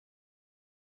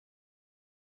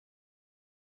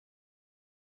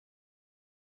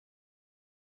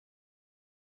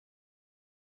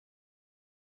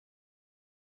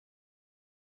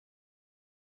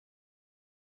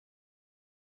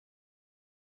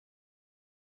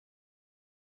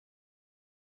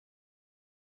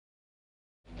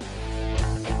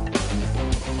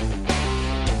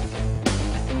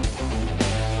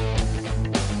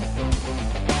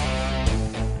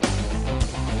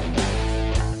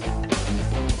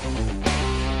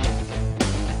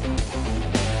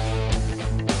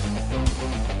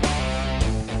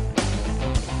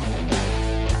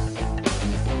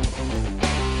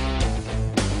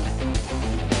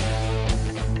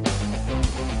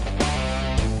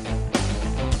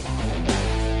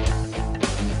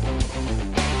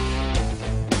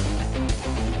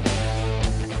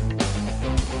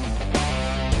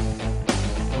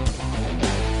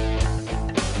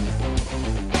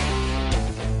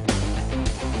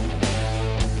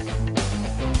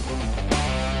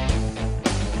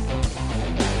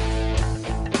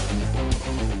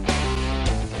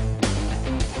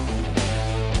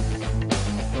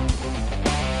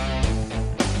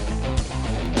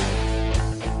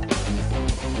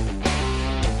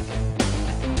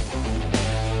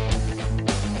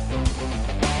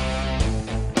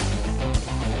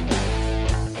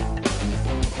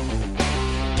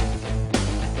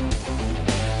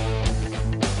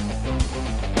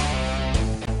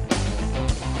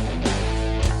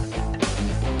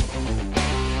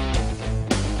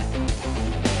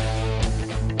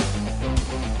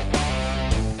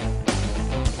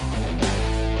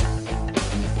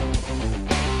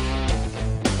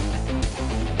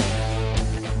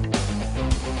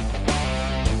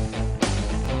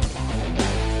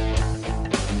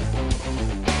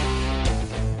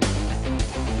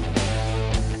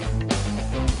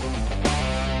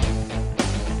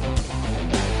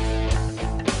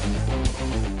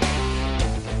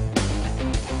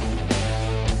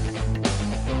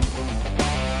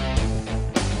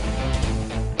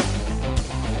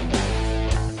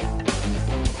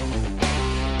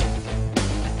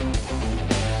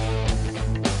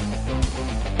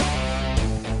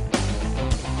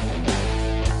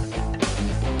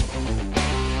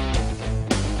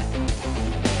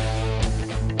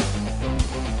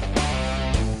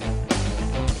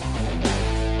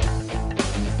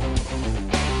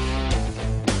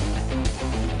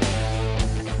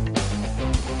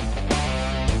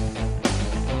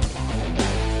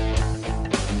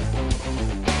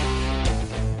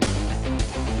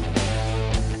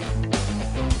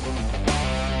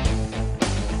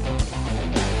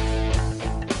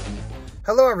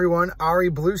Hello everyone, Ari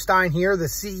Bluestein here, the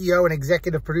CEO and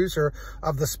executive producer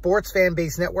of the Sports Fan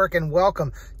Base Network, and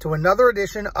welcome to another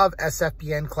edition of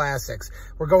SFBN Classics.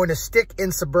 We're going to stick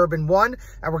in Suburban 1,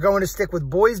 and we're going to stick with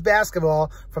boys basketball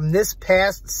from this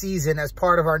past season as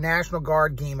part of our National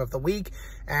Guard Game of the Week,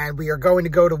 and we are going to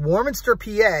go to Warminster,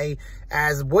 PA,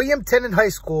 as William Tennent High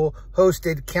School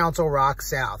hosted Council Rock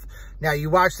South. Now, you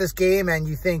watch this game and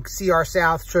you think CR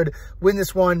South should win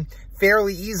this one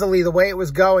fairly easily the way it was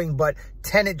going, but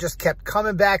Tennent just kept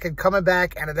coming back,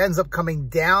 and it ends up coming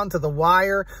down to the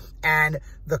wire, and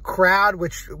the crowd,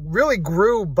 which really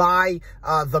grew by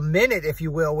the minute, if you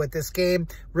will, with this game,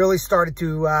 really started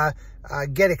to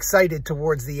get excited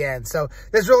towards the end. So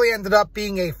this really ended up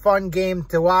being a fun game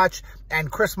to watch, and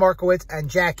Chris Markowitz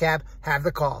and Jack Cap have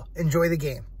the call. Enjoy the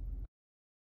game.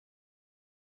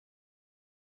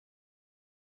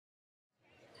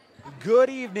 Good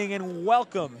evening and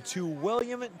welcome to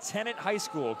William Tennent High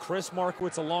School. Chris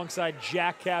Markowitz alongside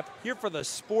Jack Cap here for the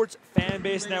Sports Fan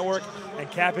Base Network. And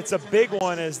Cap, it's a big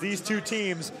one as these two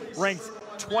teams ranked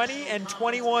 20 and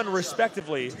 21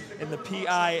 respectively in the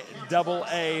PIAA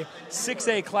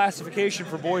 6A classification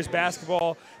for boys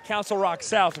basketball. Council Rock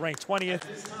South ranked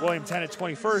 20th, William Tennent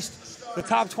 21st. The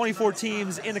top 24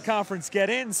 teams in the conference get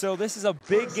in, so this is a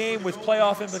big game with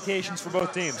playoff implications for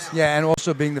both teams. Yeah, and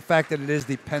also being the fact that it is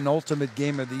the penultimate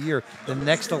game of the year, the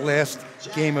next to last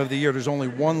game of the year. There's only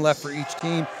one left for each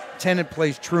team. Tennent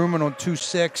plays Truman on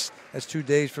 2-6. That's 2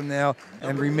 days from now.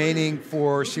 And remaining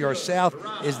for CR South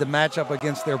is the matchup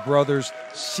against their brothers,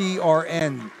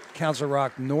 CRN, Council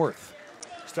Rock North.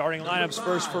 Starting lineups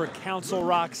first for Council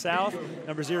Rock South.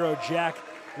 Number 0, Jack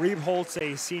Reebholtz,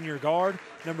 a senior guard.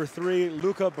 Number 3,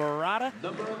 Luca Barata.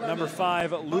 Number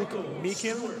 5, Luke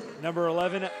Meekin. Number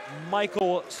 11,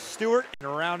 Michael Stewart.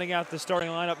 And rounding out the starting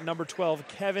lineup, number 12,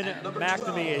 Kevin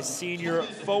McNamee, a senior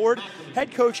forward.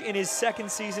 Head coach in his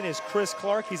second season is Chris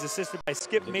Clark. He's assisted by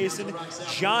Skip Mason,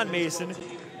 John Mason,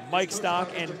 Mike Stock,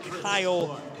 and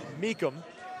Kyle Meekum.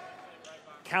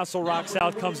 Council Rock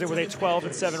South comes in with a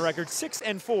 12-7 record,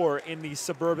 6-4 in the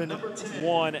Suburban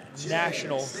 1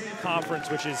 National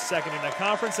Conference, which is second in the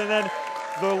conference. And then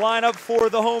the lineup for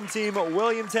the home team,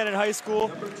 William Tennent High School.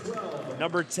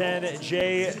 Number 10,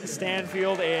 Jay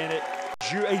Stanfield, and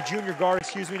a junior guard,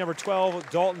 number 12,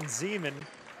 Dalton Zeman,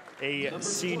 a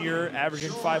senior,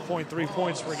 averaging 5.3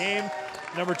 points per game.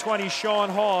 Number 20, Sean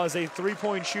Hawes, a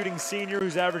three-point shooting senior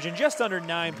who's averaging just under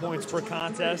 9 points per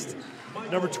contest.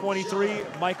 Number 23,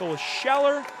 Michael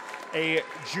Scheller, a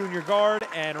junior guard.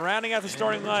 And rounding out the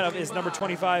starting lineup is number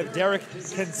 25, Derek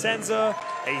Consenza,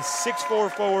 a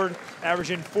 6'4 forward,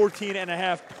 averaging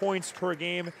 14.5 points per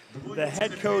game. The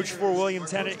head coach for William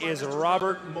Tennent is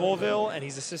Robert Mulville, and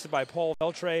he's assisted by Paul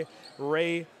Veltre,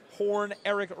 Ray Horn,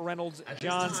 Eric Reynolds,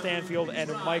 John Stanfield, and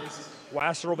Mike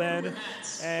Wasserlben.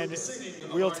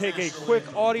 And we'll take a quick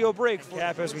audio break,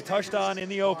 Cap, as we touched on in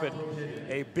the open.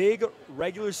 A big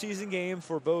regular season game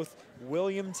for both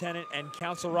William Tennent and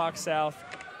Council Rock South.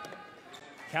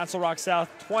 Council Rock South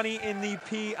 20 in the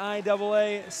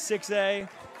PIAA 6A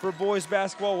for boys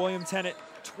basketball. William Tennent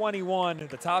 21.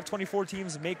 The top 24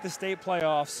 teams make the state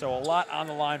playoffs, so a lot on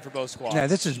the line for both squads. Now,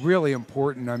 this is really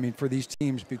important, I mean, for these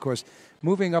teams, because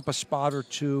moving up a spot or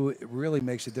two, it really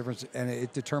makes a difference, and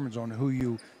it determines on who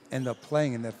you end up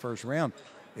playing in that first round.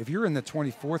 If you're in the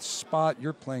 24th spot,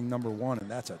 you're playing number 1, and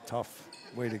that's a tough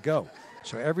way to go.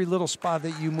 So every little spot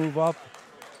that you move up,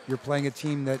 you're playing a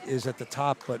team that is at the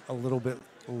top, but a little bit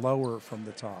lower from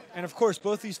the top. And of course,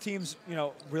 both these teams,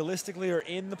 realistically are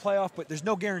in the playoff, but there's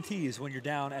no guarantees when you're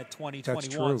down at 20, That's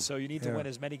 21. true. So you need to win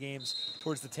as many games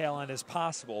towards the tail end as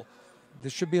possible.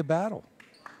 This should be a battle.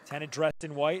 Tennent dressed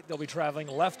in white. They'll be traveling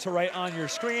left to right on your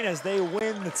screen as they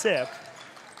win the tip.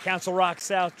 Council Rock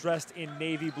South dressed in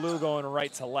navy blue, going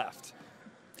right to left.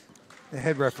 The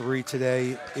head referee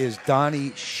today is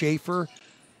Donnie Schaefer.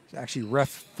 He's actually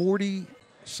ref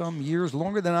 40-some years,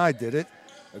 longer than I did it.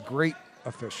 A great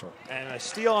official. And a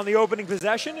steal on the opening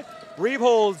possession.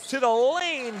 Reebholtz to the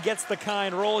lane, gets the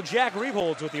kind roll. Jack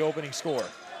Reebholtz with the opening score.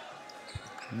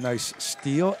 Nice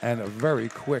steal and a very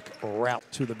quick route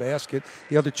to the basket.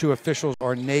 The other two officials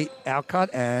are Nate Alcott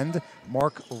and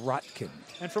Mark Rotkin.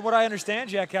 And from what I understand,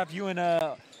 Jack Cap, you and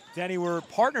Danny were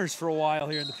partners for a while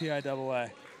here in the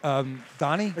PIAA.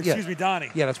 Donnie? Excuse me, Donnie.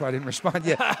 Yeah, that's why I didn't respond.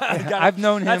 Yeah, I've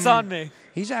known him. That's on me.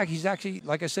 He's actually,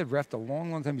 like I said, refed a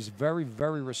long time. He's very,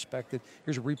 very respected.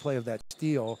 Here's a replay of that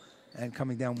steal and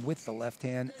coming down with the left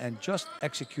hand and just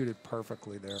executed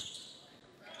perfectly there.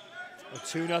 A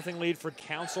 2-0 lead for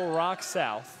Council Rock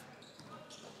South.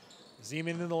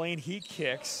 Zeman in the lane, he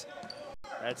kicks.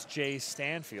 That's Jay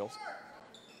Stanfield.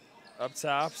 Up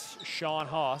top, Sean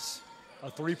Haas. a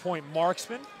three-point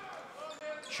marksman,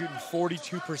 shooting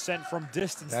 42% from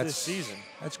distance this season.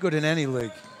 That's good in any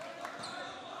league.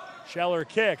 Scheller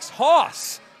kicks.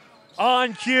 Haas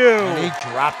on cue. And he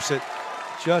drops it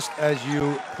just as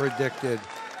you predicted.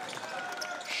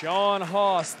 Sean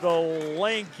Haas, the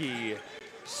lanky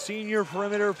senior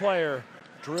perimeter player,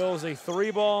 drills a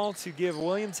three-ball to give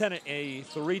William Tennent a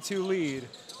 3-2 lead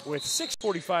with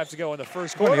 6:45 to go in the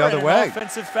first quarter. The other and way. An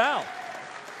offensive foul.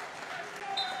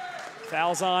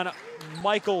 Fouls on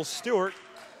Michael Stewart,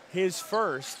 his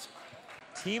first,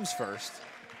 team's first.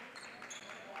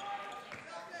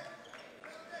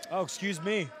 Oh, excuse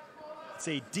me. It's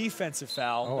a defensive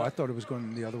foul. Oh, I thought it was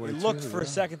going the other way. It looked for a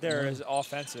second there as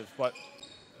offensive, but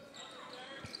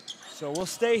so we'll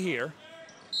stay here.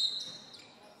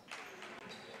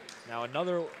 Now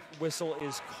another whistle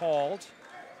is called.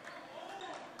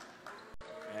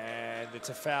 And it's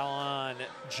a foul on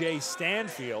Jay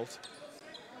Stanfield.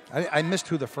 I missed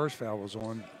who the first foul was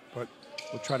on, but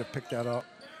we'll try to pick that up.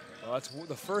 Well, that's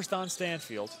the first on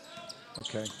Stanfield.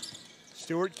 Okay.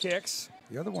 Stewart kicks.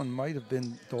 The other one might have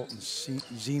been Dalton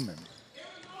Zeman.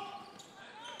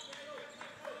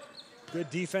 Good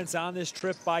defense on this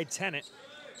trip by Tennent.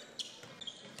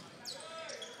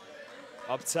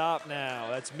 Up top now,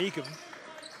 that's Meekum.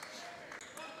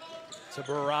 To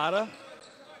Barada.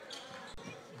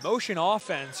 Motion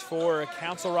offense for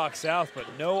Council Rock South, but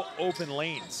no open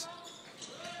lanes.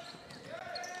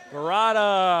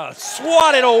 Barada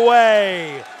swatted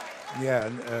away. Yeah,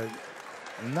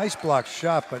 a nice block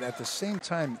shot, but at the same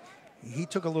time, he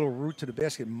took a little route to the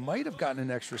basket. Might have gotten an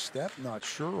extra step, not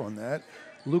sure on that.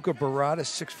 Luca Barada,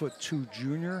 6'2"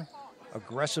 junior.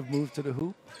 Aggressive move to the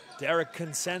hoop. Derek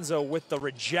Consenzo with the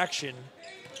rejection.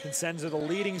 Consenzo, the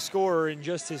leading scorer in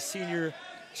just his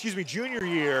junior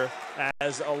year,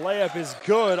 as a layup is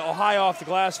good, high off the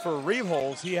glass for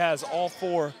Reeves. He has all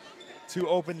four to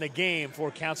open the game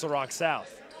for Council Rock South.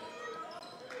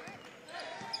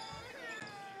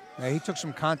 Now, he took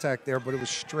some contact there, but it was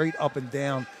straight up and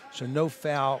down, so no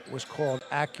foul was called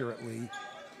accurately.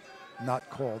 Not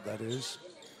called, that is.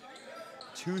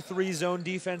 2-3 zone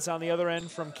defense on the other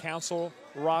end from Council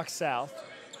Rock South,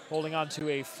 holding on to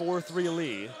a 4-3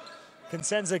 lead.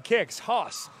 Consenza kicks.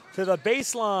 Haas to the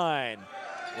baseline.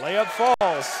 Layup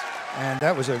falls. And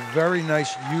that was a very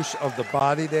nice use of the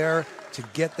body there to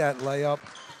get that layup.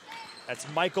 That's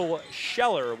Michael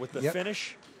Scheller with the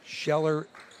finish. Scheller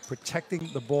protecting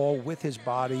the ball with his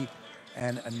body,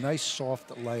 and a nice soft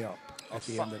layup at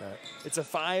the end of that. It's a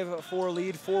 5-4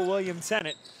 lead for William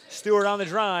Tennent. Stewart on the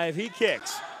drive. He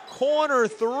kicks. Corner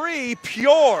three,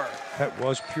 pure. That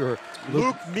was pure.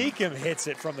 Luke Meekum hits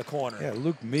it from the corner. Yeah,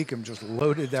 Luke Meekum just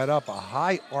loaded that up. A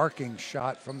high arcing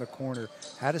shot from the corner.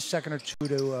 Had a second or two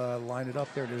to line it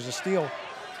up there. There's a steal.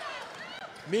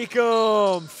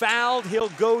 Meekum fouled. He'll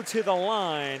go to the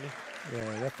line.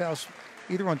 Yeah, that foul's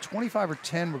either on 25 or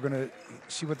 10. We're going to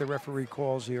see what the referee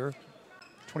calls here.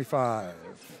 25.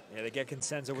 Yeah, they get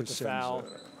Consenza with the foul.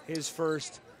 His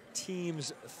first,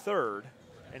 team's third.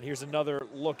 And here's another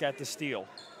look at the steal.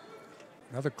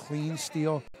 Another clean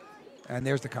steal. And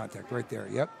there's the contact right there.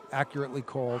 Yep, accurately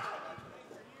called.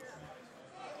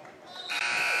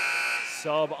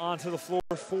 Sub onto the floor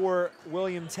for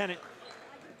William Tennent.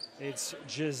 It's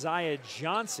Josiah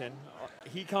Johnson.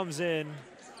 He comes in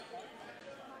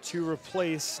to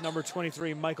replace number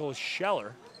 23, Michael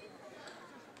Scheller.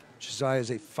 Josiah is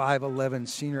a 5'11"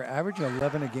 senior, averaging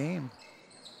 11 a game.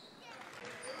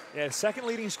 Yeah, second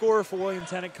leading scorer for William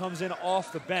Tennent comes in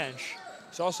off the bench.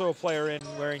 He's also a player in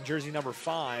wearing jersey number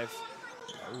 5,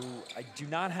 who I do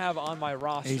not have on my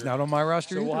roster. He's not on my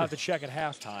roster so either. We'll have to check at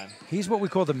halftime. He's what we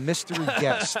call the mystery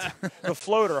guest. The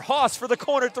floater. Haas for the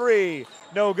corner three.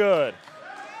 No good.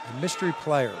 A mystery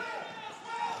player.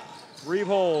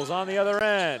 Reeves on the other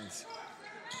end.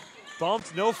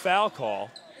 Bumped, no foul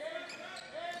call.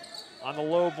 On the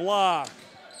low block.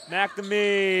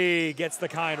 McNamee gets the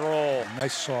kind roll.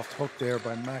 Nice soft hook there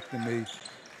by McNamee.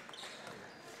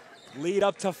 Lead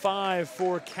up to 5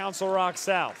 for Council Rock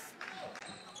South.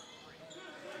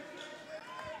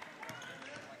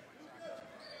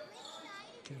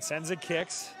 Consenza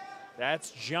kicks.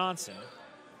 That's Johnson.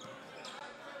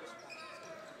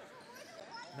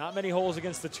 Not many holes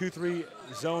against the 2-3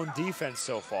 zone defense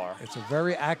so far. It's a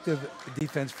very active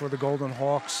defense for the Golden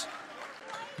Hawks.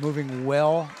 Moving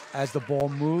well as the ball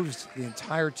moves. The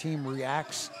entire team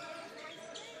reacts.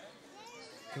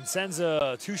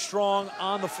 Consenza too strong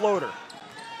on the floater.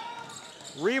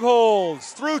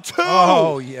 Reeves through 2.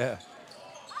 Oh, yeah.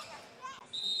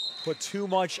 Put too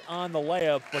much on the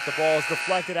layup, but the ball is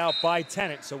deflected out by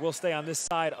Tennent, so we'll stay on this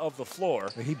side of the floor.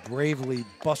 He bravely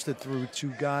busted through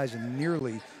 2 guys and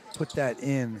nearly put that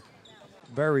in.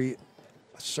 Very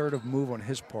assertive move on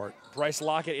his part. Bryce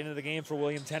Lockett into the game for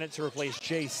William Tennent to replace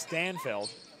Jay Stanfield.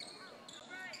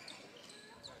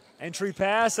 Entry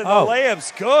pass and the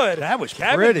layup's good. That was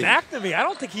Kevin pretty. McNamee, I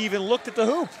don't think he even looked at the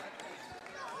hoop.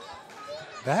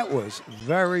 That was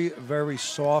very, very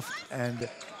soft and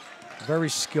very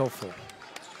skillful.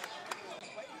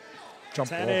 Jump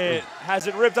Tennent has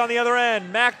it ripped on the other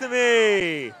end.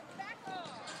 McNamee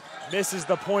misses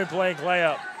the point-blank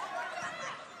layup.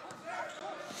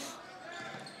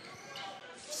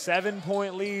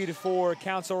 7-point lead for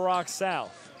Council Rock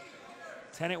South.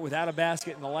 Tennent without a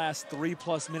basket in the last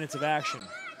 3+ minutes of action.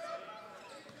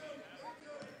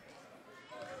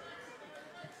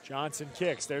 Johnson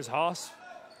kicks. There's Haas.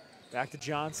 Back to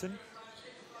Johnson.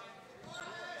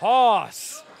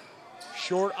 Haas.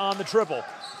 Short on the triple.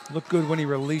 Looked good when he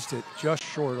released it. Just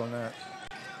short on that.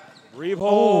 Reeb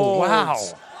Oh, holds.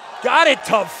 wow. Got it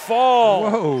to fall.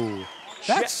 Whoa.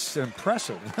 That's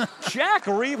impressive. Jack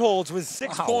Reebholds with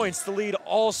 6 points to lead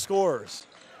all scorers.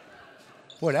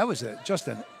 Boy, that was just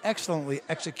an excellently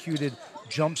executed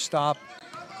jump stop.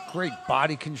 Great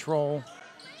body control.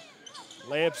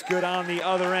 Layup's good on the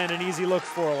other end. An easy look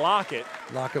for Lockett.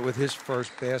 Lockett with his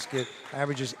first basket.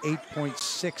 Averages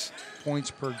 8.6 points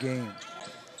per game.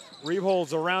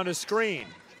 Reebholds around a screen.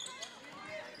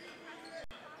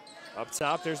 Up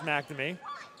top, there's McNamee.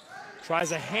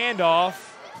 Tries a handoff.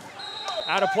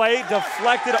 Out of play,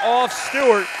 deflected off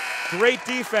Stewart. Great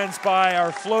defense by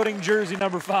our floating jersey,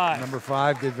 number 5. Number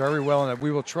 5 did very well, and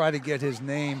we will try to get his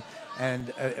name. And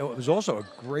it was also a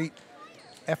great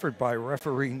effort by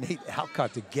referee Nate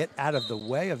Alcott to get out of the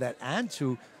way of that and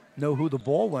to know who the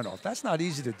ball went off. That's not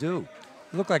easy to do.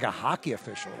 He looked like a hockey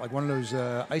official, like one of those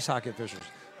ice hockey officials,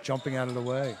 jumping out of the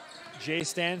way. Jay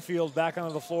Stanfield back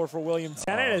onto the floor for William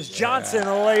Tennent as Johnson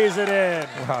lays it in.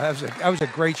 Wow, that was a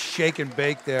great shake and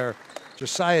bake there.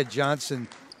 Josiah Johnson,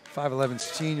 5'11"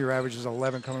 senior, averages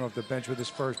 11 coming off the bench with his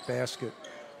first basket.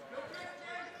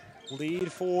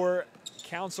 Lead for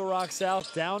Council Rock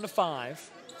South down to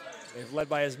 5. They've led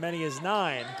by as many as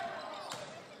 9.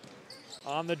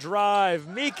 On the drive,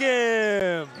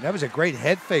 Meekum. That was a great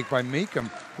head fake by Meekum.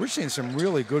 We're seeing some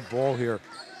really good ball here.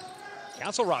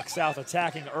 Council Rock South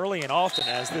attacking early and often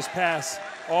as this pass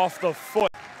off the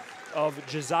foot of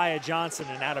Josiah Johnson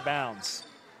and out of bounds.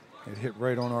 It hit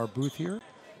right on our booth here.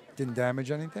 Didn't damage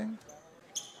anything.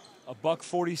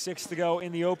 $1:46 to go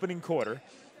in the opening quarter.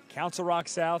 Council Rock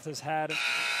South has had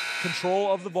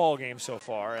control of the ball game so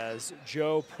far as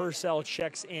Joe Purcell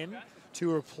checks in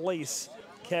to replace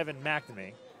Kevin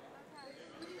McNamee.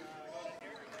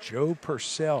 Joe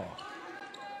Purcell.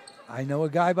 I know a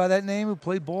guy by that name who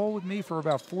played ball with me for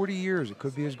about 40 years. It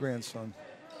could be his grandson.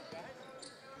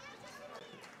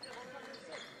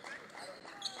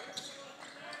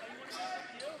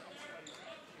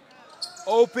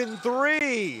 Open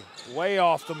 3, way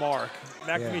off the mark.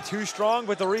 McNamee too strong,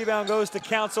 but the rebound goes to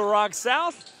Council Rock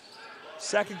South.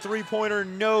 Second three-pointer,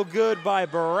 no good by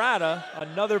Barata.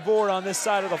 Another board on this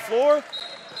side of the floor,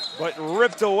 but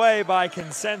ripped away by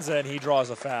Consenza, and he draws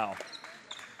a foul.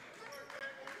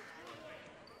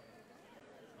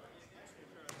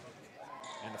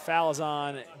 And the foul is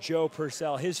on Joe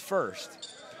Purcell, his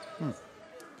first.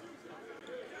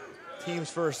 Team's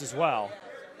first as well,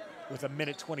 with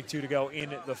 1:22 to go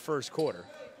in the first quarter.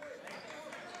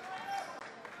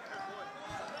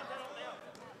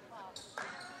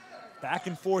 Back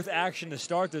and forth action to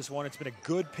start this one. It's been a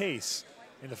good pace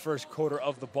in the first quarter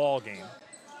of the ball game.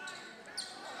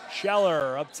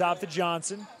 Scheller up top to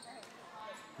Johnson.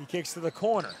 He kicks to the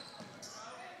corner.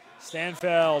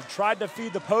 Stanfield tried to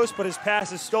feed the post, but his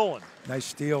pass is stolen. Nice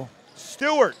steal.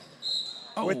 Stewart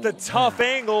with the tough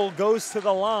angle goes to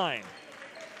the line.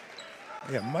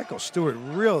 Yeah, Michael Stewart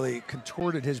really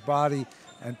contorted his body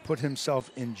and put himself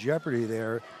in jeopardy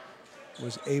there.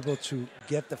 Was able to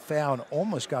get the foul and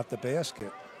almost got the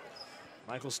basket.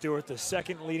 Michael Stewart, the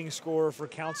second leading scorer for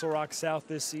Council Rock South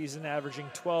this season, averaging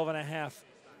 12.5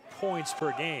 points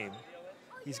per game.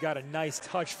 He's got a nice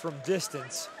touch from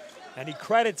distance, and he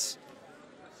credits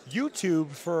YouTube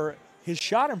for his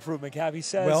shot improvement, Cav. He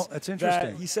says, well, that's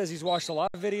interesting. He says he's watched a lot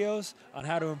of videos on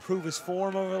how to improve his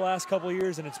form over the last couple of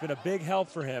years, and it's been a big help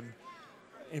for him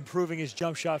improving his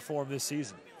jump shot form this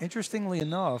season. Interestingly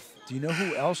enough, do you know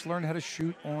who else learned how to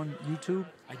shoot on YouTube?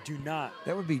 I do not.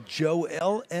 That would be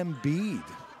Joel Embiid.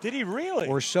 Did he really?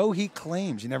 Or so he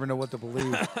claims. You never know what to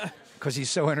believe because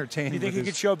he's so entertaining. You think he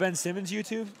could show Ben Simmons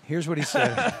YouTube? Here's what he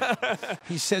said.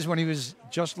 He says when he was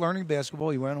just learning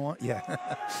basketball, he went on,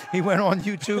 he went on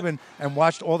YouTube and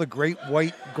watched all the great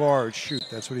white guards shoot.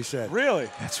 That's what he said. Really?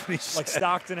 That's what he said. Like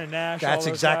Stockton and Nash. That's all those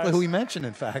exactly guys? who he mentioned,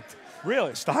 in fact.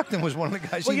 Really? Stockton was one of the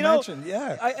guys Well, he you know, mentioned.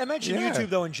 Yeah. I mentioned YouTube,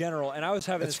 though, in general, and I was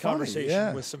having It's this funny, conversation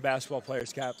yeah. with some basketball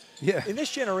players, Cap. Yeah. In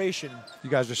this generation,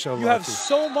 You guys are so lucky. you have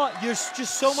so much. There's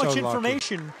just so much lucky.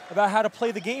 information about how to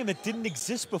play the game that didn't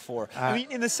exist before. I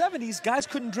mean, in the '70s, guys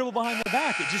couldn't dribble behind the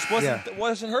back. It just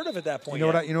wasn't heard of at that point.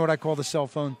 You know what I call the cell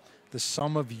phone? The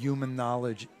sum of human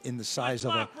knowledge in the size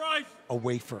of a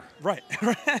wafer. Right.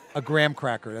 A graham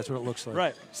cracker. That's what it looks like.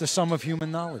 Right. It's the sum of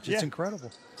human knowledge. It's Yeah.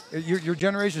 incredible. Your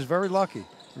generation is very lucky.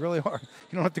 You really are.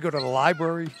 You don't have to go to the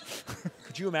library.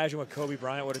 Could you imagine what Kobe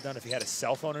Bryant would have done if he had a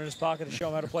cell phone in his pocket to show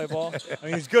him how to play ball? I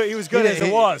mean, he was good as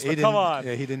it was, but come on.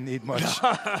 Yeah, he didn't need much.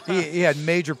 he had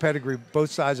major pedigree,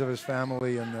 both sides of his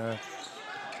family, and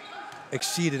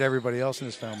exceeded everybody else in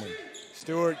his family.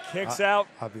 Stewart kicks out.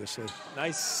 Obviously.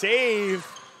 Nice save.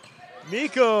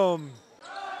 Meekum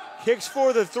kicks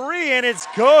for the three, and it's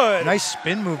good. Nice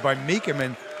spin move by Meekum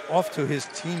and off to his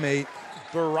teammate.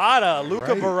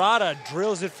 Luca Barada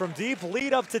drills it from deep.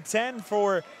 Lead up to 10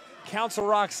 for Council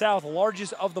Rock South,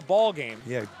 largest of the ball game.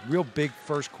 Yeah, real big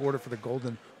first quarter for the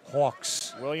Golden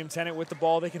Hawks. William Tennent with the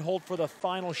ball. They can hold for the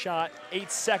final shot. 8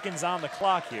 seconds on the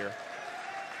clock here.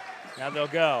 Now they'll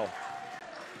go.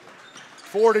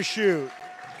 4 to shoot.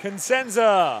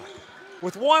 Consenza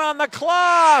with 1 on the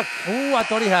clock. Ooh, I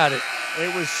thought he had it.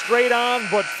 It was straight on,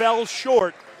 but fell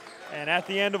short. And at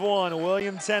the end of 1,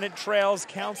 William Tennent trails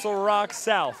Council Rock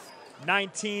South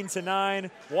 19-9.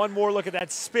 One more look at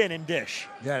that spin and dish.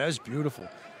 Yeah, that was beautiful.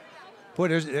 Boy,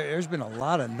 there's been a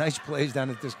lot of nice plays down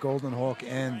at this Golden Hawk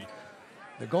end.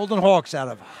 The Golden Hawks out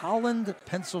of Holland,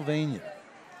 Pennsylvania.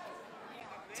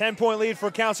 10-point lead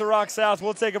for Council Rock South.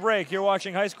 We'll take a break. You're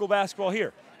watching high school basketball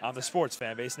here on the Sports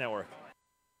Fan Base Network.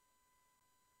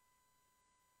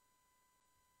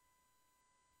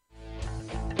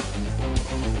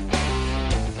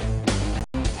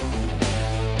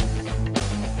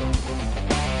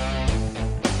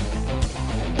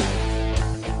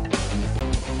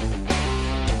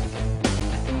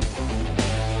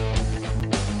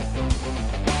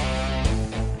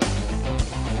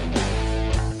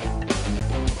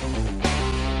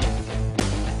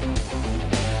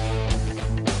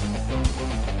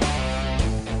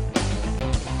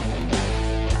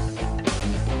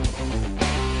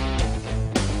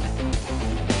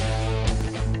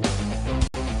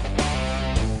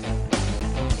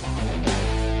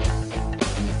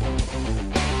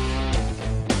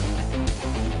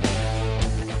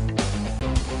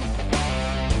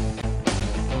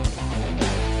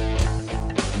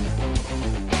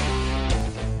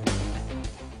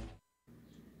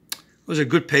 It was a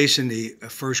good pace in the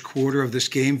first quarter of this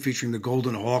game, featuring the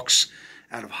Golden Hawks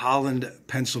out of Holland,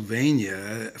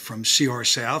 Pennsylvania, from CR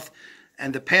South,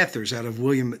 and the Panthers out of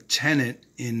William Tennent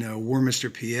in Warminster,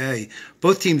 PA.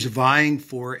 Both teams vying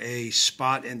for a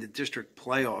spot in the district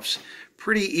playoffs.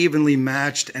 Pretty evenly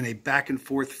matched and a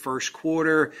back-and-forth first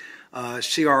quarter.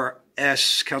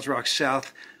 CRS, Council Rock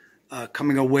South,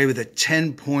 coming away with a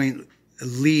 10-point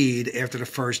lead after the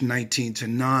first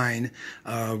 19-9.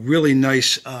 Really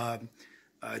nice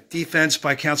defense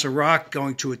by Council Rock,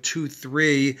 going to a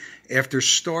 2-3 after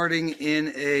starting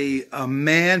in a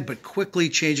man, but quickly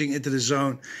changing into the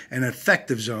zone, an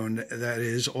effective zone that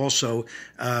is, also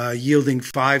yielding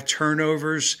 5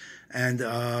 turnovers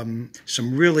and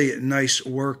some really nice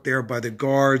work there by the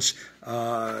guards,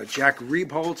 Jack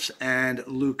Riebholtz and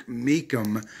Luke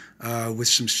Meekum, with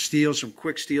some steals, some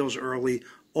quick steals early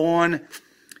on,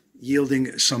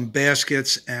 yielding some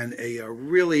baskets, and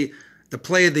the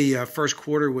play of the first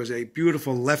quarter was a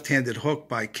beautiful left-handed hook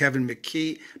by Kevin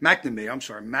McNamee,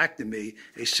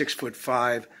 a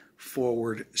 6'5"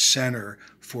 forward center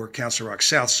for Council Rock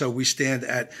South. So we stand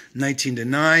at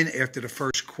 19-9 after the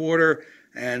first quarter,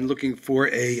 and looking for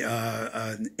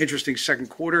an interesting second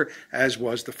quarter, as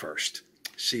was the first.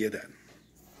 See you then.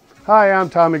 Hi, I'm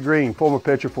Tommy Green, former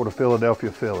pitcher for the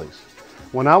Philadelphia Phillies.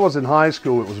 When I was in high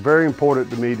school, it was very important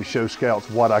to me to show scouts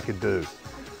what I could do.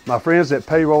 My friends at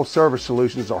Payroll Service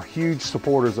Solutions are huge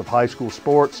supporters of high school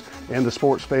sports and the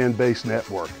Sports Fan Base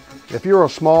Network. If you're a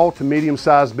small to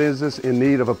medium-sized business in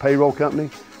need of a payroll company,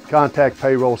 contact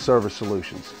Payroll Service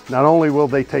Solutions. Not only will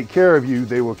they take care of you,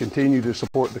 they will continue to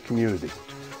support the community.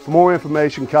 For more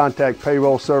information, contact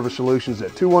Payroll Service Solutions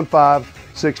at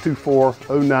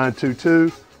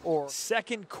 215-624-0922 or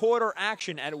second quarter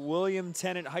action at William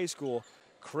Tennent High School.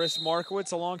 Chris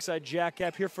Markowitz alongside Jack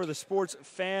Cap here for the Sports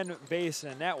Fan Base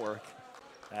Network.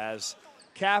 As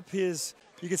Cap you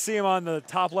can see him on the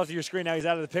top left of your screen now. He's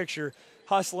out of the picture,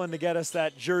 hustling to get us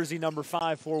that jersey number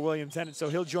 5 for William Tennent. So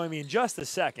he'll join me in just a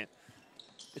second.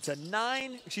 It's a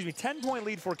 10-point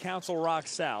lead for Council Rock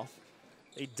South.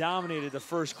 They dominated the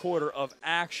first quarter of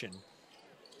action.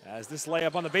 As this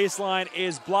layup on the baseline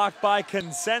is blocked by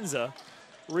Consenza.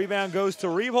 Rebound goes to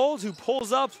Reeves, who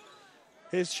pulls up.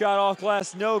 His shot off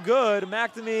glass, no good.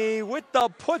 McNamee with the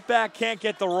putback, can't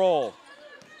get the roll.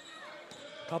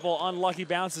 Couple unlucky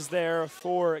bounces there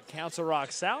for Council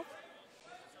Rock South.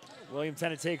 William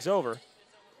Tennent takes over.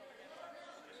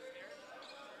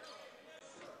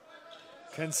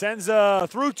 Consenza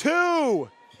through two.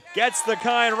 Gets the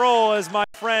kind roll as my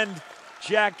friend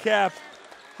Jack Cap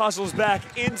hustles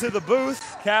back into the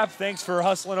booth. Cap, thanks for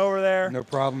hustling over there. No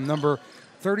problem. Number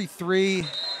 33,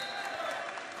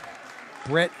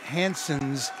 Brett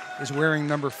Hansons, is wearing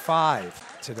number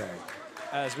 5 today.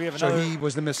 As we have another, so he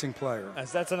was the missing player.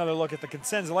 As that's another look at the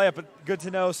Consenza layup, but good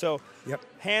to know. So yep.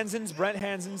 Brett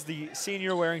Hansons, the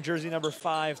senior, wearing jersey number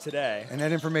 5 today. And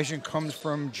that information comes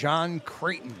from John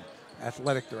Creighton,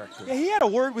 athletic director. Yeah, he had a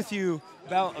word with you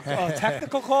about a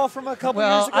technical call from a couple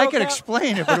well, years ago. I could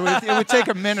explain it, but it would take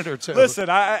a minute or two. Listen,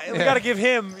 we got to give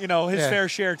him, his fair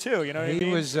share too. You know what I mean?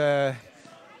 He was the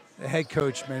head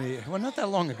coach not that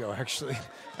long ago, actually,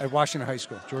 at Washington High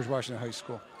School, George Washington High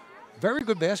School. Very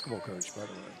good basketball coach, by the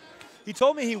way. He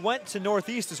told me he went to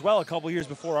Northeast as well a couple years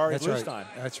before Ari Bluestein. Right.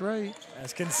 That's right.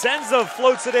 As Consenza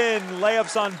floats it in,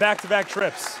 layups on back-to-back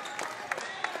trips.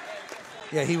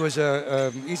 Yeah, he was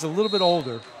he's a little bit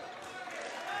older.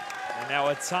 And now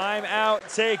a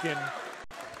timeout taken.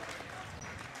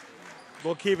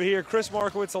 We'll keep it here. Chris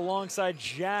Markowitz alongside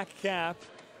Jack Cap.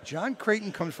 John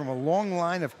Creighton comes from a long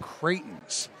line of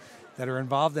Creightons that are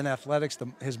involved in athletics.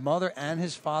 His mother and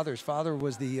his father. His father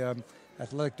was the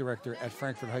athletic director at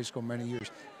Frankfort High School many years.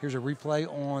 Here's a replay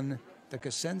on the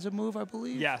Consenza move, I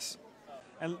believe. Yes.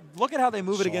 And look at how they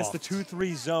move it against the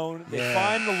 2-3 zone. They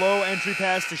find the low entry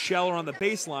pass to Scheller on the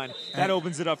baseline. That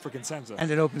opens it up for Consenza. And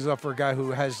it opens it up for a guy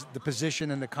who has the position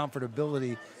and the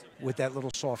comfortability with that little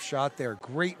soft shot there.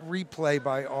 Great replay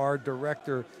by our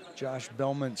director, Josh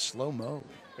Bellman, slow-mo.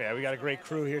 Yeah, we got a great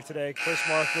crew here today. Chris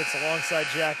Markowitz alongside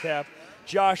Jack Cap,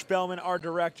 Josh Bellman, our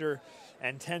director,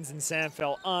 and Tenzin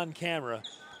Sanfel on camera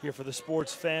here for the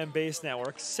Sports Fan Base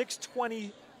Network.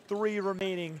 6:23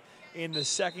 remaining in the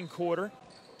second quarter.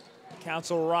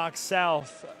 Council Rock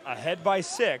South ahead by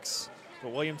 6,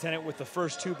 but William Tennent with the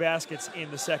first 2 baskets in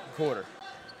the second quarter.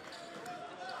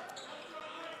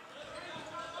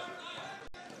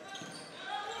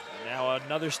 Now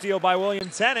another steal by William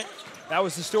Tennent. That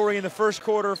was the story in the first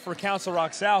quarter for Council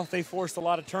Rock South. They forced a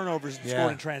lot of turnovers and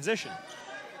scored in transition.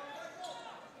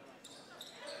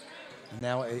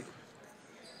 Now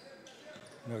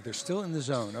no, they're still in the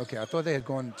zone. Okay, I thought they had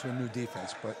gone to a new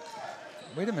defense, but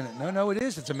wait a minute. No, it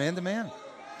is. It's a man-to-man.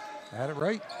 I had it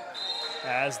right.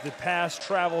 As the pass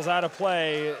travels out of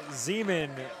play,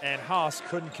 Zeman and Haas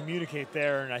couldn't communicate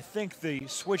there, and I think the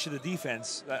switch of the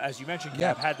defense, as you mentioned,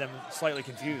 Cap, had them slightly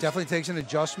confused. Definitely takes an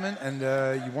adjustment, and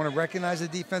you want to recognize the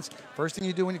defense. First thing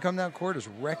you do when you come down court is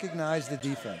recognize the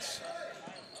defense.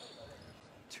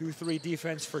 2-3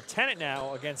 defense for Tennent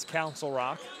now against Council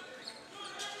Rock.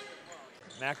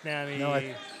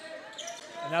 McNamee.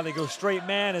 And now they go straight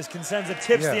man as Consenza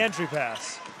tips the entry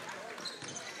pass.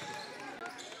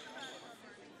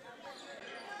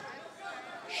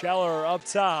 Scheller up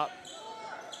top.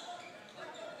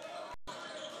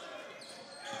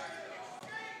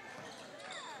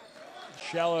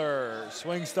 Scheller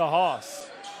swings to Haas.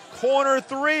 Corner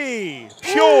 3,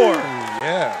 pure. Ooh,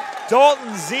 yeah.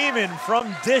 Dalton Zeman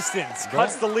from distance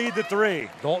cuts the lead to 3.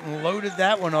 Dalton loaded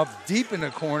that one up deep in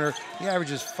the corner. He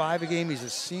averages 5 a game. He's a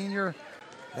senior.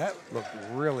 That looked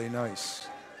really nice.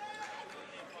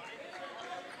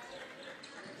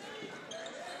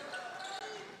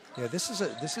 Yeah,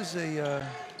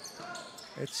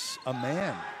 it's a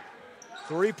man.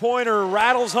 3-pointer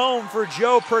rattles home for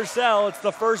Joe Purcell. It's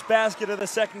the first basket of the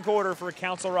second quarter for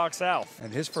Council Rock South.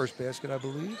 And his first basket, I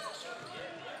believe.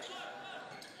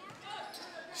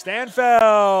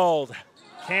 Stanfeld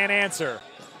can't answer.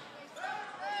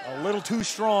 A little too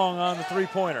strong on the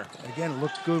 3-pointer. Again, it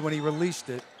looked good when he released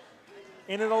it.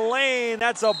 Into the lane,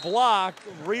 that's a block.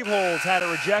 Reeves had it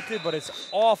rejected, but it's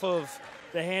off of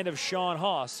the hand of Sean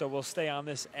Haas, so we'll stay on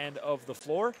this end of the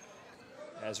floor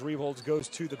as Reeves goes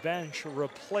to the bench,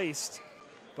 replaced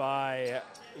by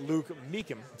Luke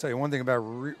Meekum. I'll tell you one thing about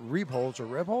Reeves, or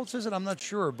Rebholz, is it? I'm not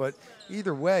sure, but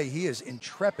either way, he is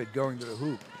intrepid going to the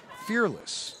hoop.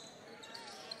 Fearless.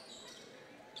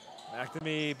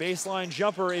 McNamee baseline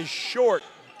jumper is short.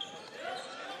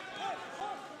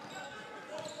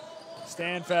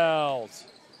 Stanfeld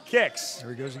kicks.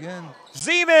 There he goes again.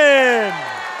 Zeman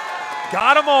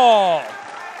got them all.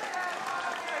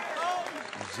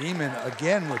 Zeman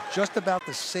again with just about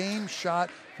the same shot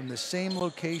from the same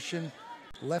location.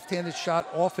 Left-handed shot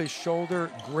off his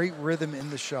shoulder. Great rhythm in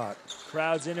the shot.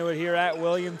 Crowd's into it here at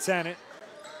William Tennent.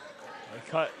 They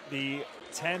cut the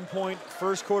 10-point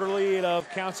first quarter lead of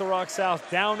Council Rock South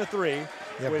down to 3.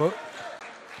 Yeah,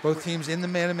 both teams in the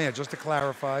man-to-man, just to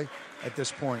clarify at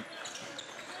this point.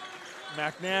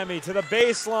 McNamee to the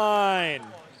baseline.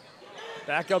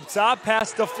 Back up top,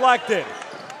 pass deflected.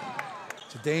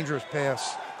 It's a dangerous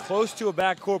pass. Close to a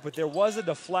backcourt, but there was a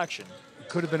deflection. It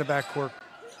could have been a backcourt.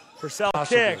 Purcell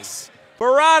kicks.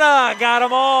 Barada got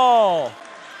them all.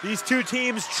 These two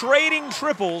teams trading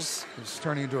triples. It's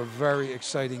turning into a very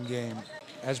exciting game,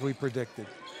 as we predicted.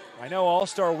 I know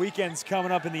All-Star Weekend's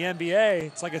coming up in the NBA.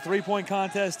 It's like a three-point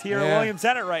contest here at William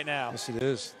Tennent right now. Yes, it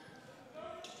is.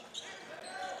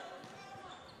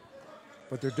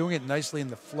 But they're doing it nicely in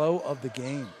the flow of the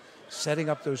game, setting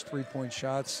up those three-point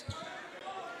shots.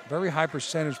 Very high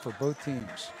percentage for both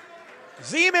teams.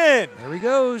 Zeman! There he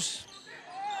goes.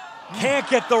 Can't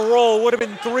get the roll. Would have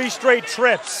been 3 straight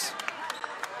trips.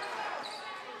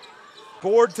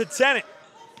 Board to Tennent.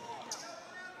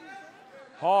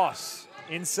 Haas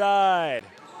inside.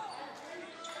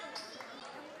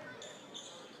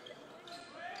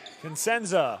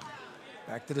 Consenza.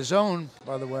 Back to the zone,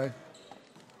 by the way.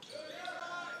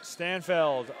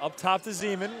 Stanfeld up top to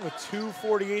Zeman with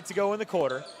 2:48 to go in the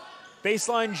quarter.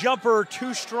 Baseline jumper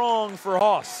too strong for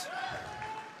Haas.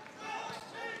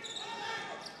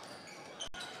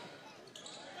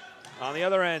 On the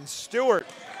other end, Stewart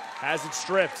has it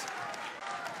stripped.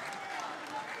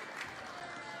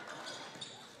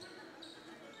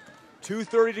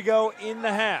 .230 to go in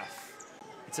the half.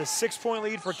 It's a 6-point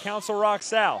lead for Council Rock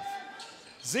South.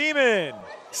 Zeman,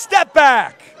 step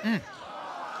back.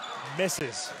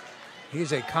 Misses.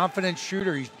 He's a confident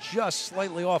shooter. He's just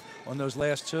slightly off on those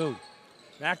last 2.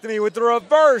 McNamee with the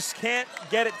reverse, can't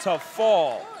get it to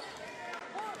fall.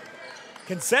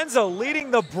 Consenza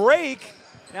leading the break.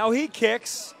 Now he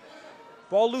kicks.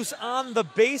 Ball loose on the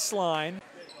baseline.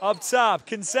 Up top,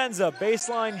 Consenza,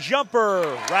 baseline jumper,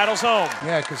 rattles home.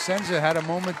 Yeah, Consenza had a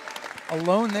moment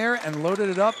alone there and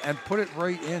loaded it up and put it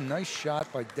right in. Nice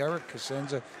shot by Derek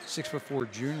Consenza,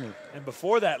 6'4" junior. And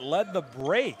before that, led the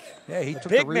break. Yeah, he took the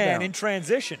big rebound. man in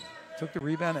transition. Took the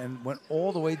rebound and went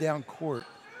all the way down court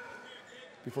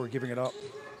before giving it up.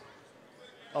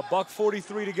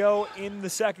 $1:43 to go in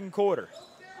the second quarter.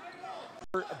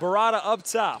 Barada up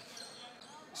top.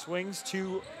 Swings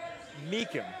to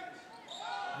Meekum.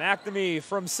 McNamee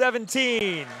from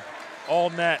 17. All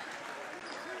net.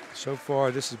 So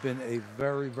far, this has been a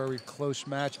very, very close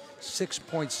match. 6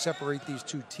 points separate these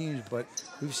two teams, but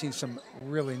we've seen some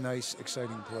really nice,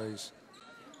 exciting plays.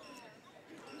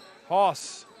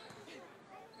 Haas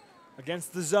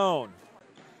against the zone.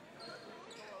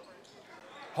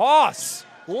 Haas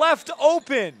left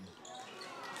open.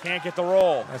 Can't get the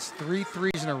roll. That's 3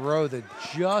 threes in a row that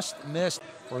just missed,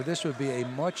 or this would be a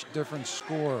much different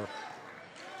score.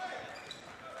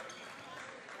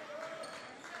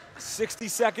 60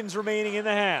 seconds remaining in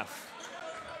the half.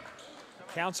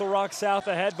 Council Rock South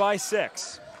ahead by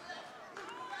 6.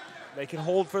 They can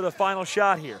hold for the final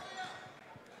shot here.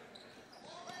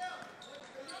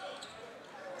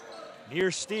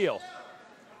 Near steal.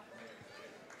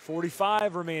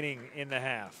 45 remaining in the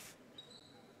half.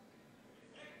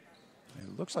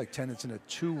 It looks like Tennent's in a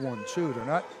 2-1-2. They're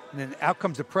not, and then out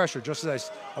comes the pressure. Just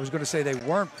as I was going to say they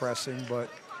weren't pressing, but.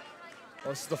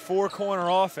 Well, it's the 4-corner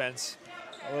offense.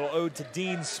 A little ode to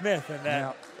Dean Smith in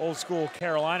that old school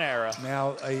Carolina era.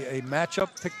 Now a matchup,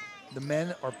 the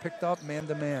men are picked up man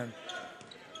to man.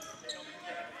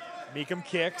 Meekum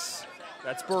kicks.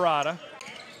 That's Barada.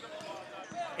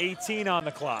 18 on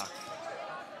the clock.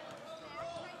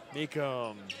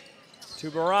 Meekum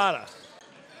to Barada.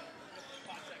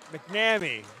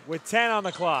 McNamee with 10 on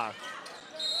the clock.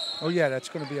 Oh yeah, that's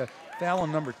going to be a foul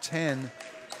on number 10.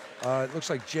 It looks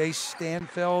like Jay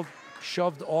Stanfeld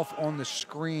shoved off on the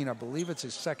screen. I believe it's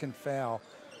his second foul.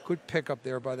 Good pickup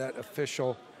there by that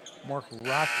official, Mark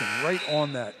Rotkin, right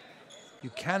on that.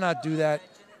 You cannot do that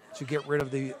to get rid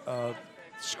of the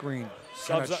screen.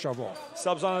 Shove off.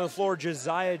 Subs onto the floor,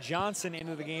 Josiah Johnson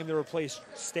into the game to replace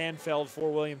Stanfeld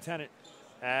for William Tennent,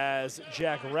 as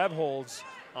Jack Rebholz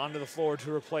onto the floor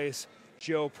to replace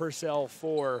Joe Purcell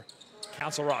for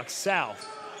Council Rock South.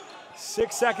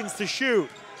 6 seconds to shoot.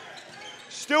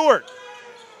 Stewart.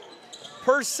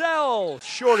 Purcell,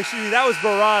 short, excuse me, that was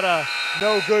Barada,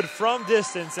 no good from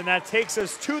distance, and that takes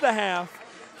us to the half.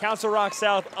 Council Rock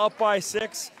South up by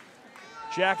 6.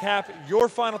 Jack Happ, your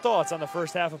final thoughts on the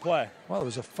first half of play? Well, it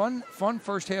was a fun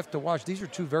first half to watch. These are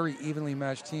two very evenly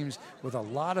matched teams with a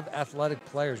lot of athletic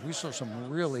players. We saw some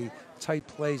really tight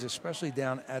plays, especially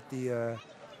down at the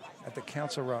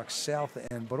Council Rock South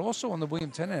end, but also on the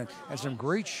William Tennent end, and some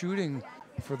great shooting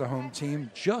for the home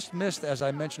team. Just missed, as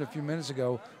I mentioned a few minutes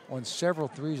ago, on several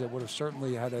threes that would have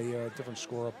certainly had a different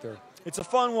score up there. It's a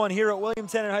fun one here at William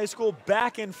Tennent High School.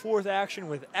 Back and forth action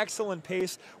with excellent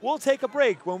pace. We'll take a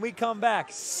break. When we come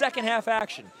back, second half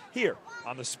action here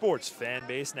on the Sports Fan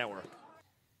Base Network.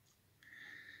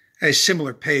 A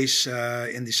similar pace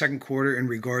in the second quarter in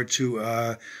regard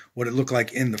to what it looked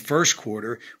like in the first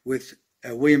quarter, with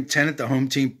William Tennent, the home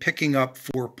team, picking up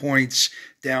 4 points,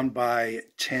 down by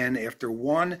 10 after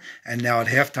 1, and now at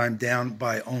halftime down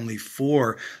by only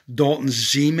 4. Dalton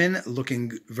Zeman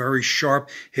looking very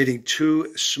sharp, hitting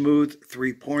 2 smooth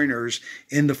three-pointers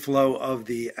in the flow of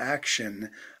the action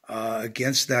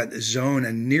against that zone,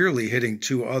 and nearly hitting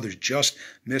 2 others, just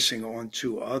missing on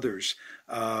 2 others.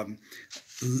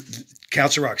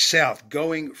 Council Rock South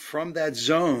going from that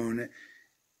zone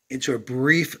into a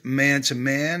brief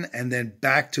man-to-man and then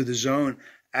back to the zone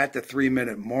at the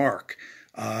 3-minute mark.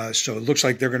 So it looks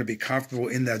like they're going to be comfortable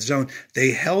in that zone.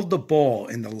 They held the ball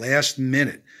in the last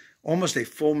minute, almost a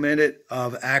full minute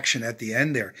of action at the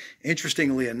end there.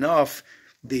 Interestingly enough,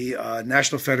 the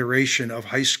National Federation of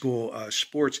High School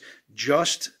Sports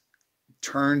just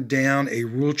turned down a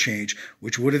rule change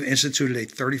which would have instituted a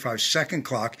 35-second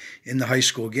clock in the high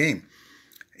school game.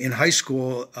 In high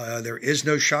school, there is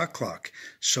no shot clock.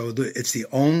 So it's the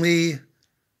only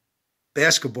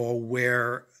basketball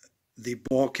where the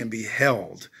ball can be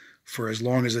held for as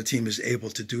long as the team is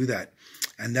able to do that.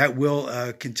 And that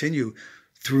will continue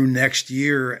through next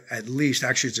year at least.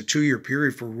 Actually, it's a 2-year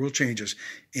period for rule changes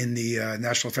in the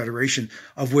National Federation,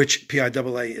 of which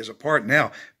PIAA is a part.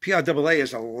 Now, PIAA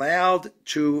is allowed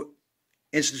to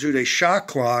institute a shot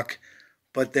clock,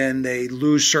 but then they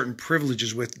lose certain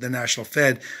privileges with the National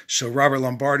Fed. So Robert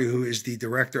Lombardi, who is the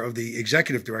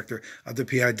executive director of the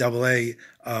PIAA,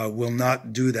 will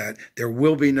not do that. There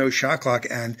will be no shot clock,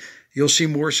 and you'll see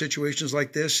more situations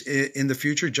like this in the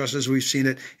future, just as we've seen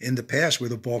it in the past where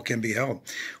the ball can be held.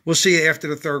 We'll see you after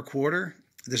the third quarter.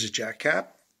 This is Jack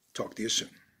Happ. Talk to you soon.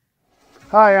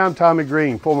 Hi, I'm Tommy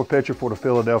Green, former pitcher for the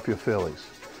Philadelphia Phillies.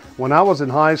 When I was in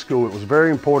high school, it was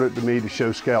very important to me to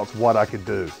show scouts what I could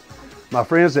do. My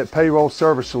friends at Payroll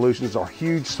Service Solutions are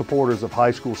huge supporters of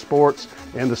high school sports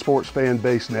and the Sports Fan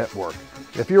Base Network.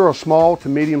 If you're a small to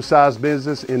medium-sized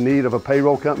business in need of a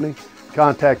payroll company,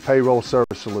 contact Payroll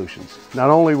Service Solutions. Not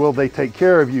only will they take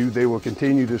care of you, they will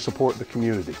continue to support the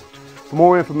community. For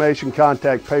more information,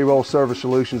 contact Payroll Service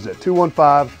Solutions at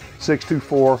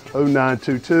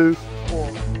 215-624-0922 or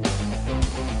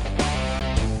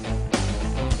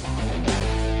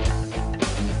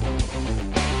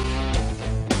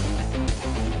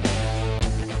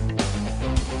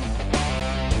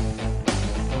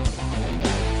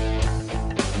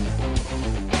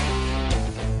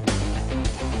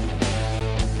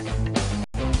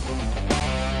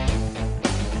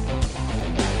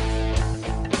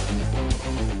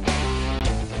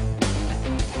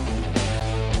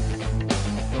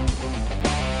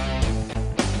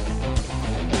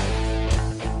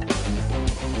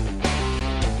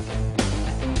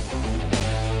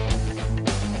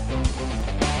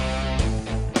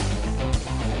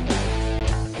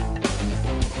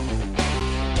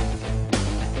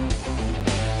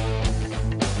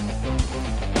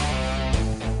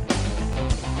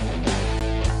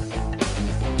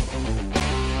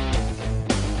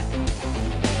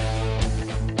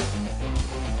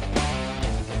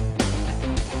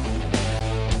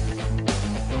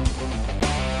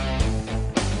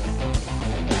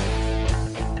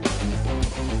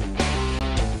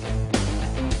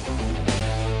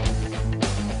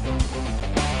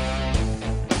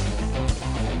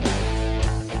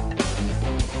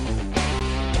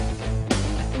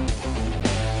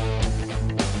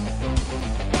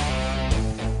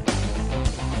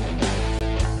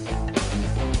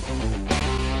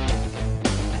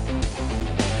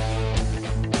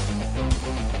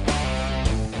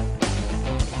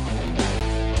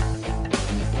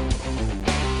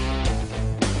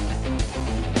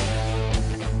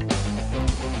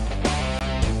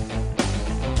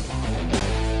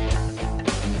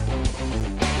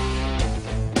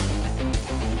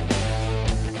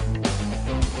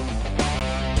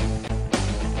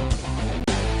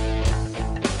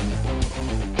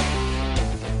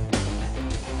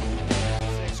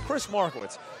Chris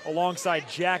Markowitz alongside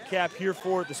Jack Happ here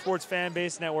for the Sports Fan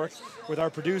Base Network with our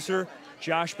producer,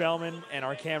 Josh Bellman, and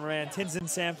our cameraman, Tinson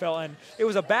Samfell. And it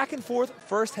was a back and forth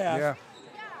first half. Yeah.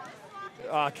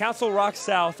 Council Rock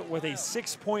South with a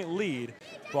 6-point lead,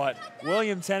 but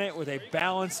William Tennent with a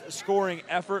balanced scoring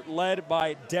effort led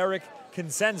by Derek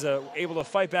Consenza, able to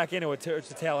fight back into it towards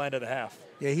the tail end of the half.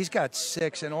 Yeah, he's got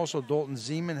 6, and also Dalton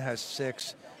Zeman has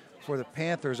 6 for the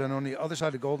Panthers. And on the other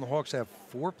side, the Golden Hawks have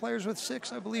 4 players with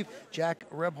 6, I believe. Jack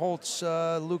Rebholz,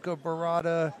 Luca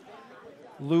Barada,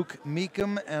 Luke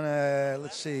Meekum, and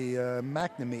let's see,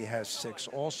 McNamee has 6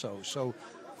 also. So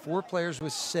 4 players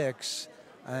with 6,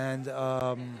 and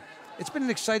it's been an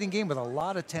exciting game with a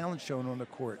lot of talent shown on the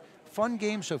court. Fun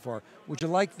game so far. Would you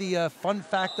like the fun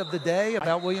fact of the day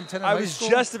about William Tennent High School? I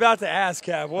was just about to ask,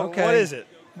 Cap. What is it?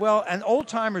 Well, and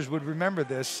old-timers would remember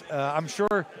this. I'm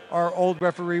sure our old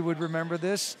referee would remember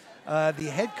this. The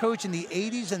head coach in the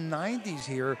 80s and 90s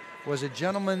here was a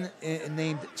gentleman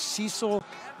named Cecil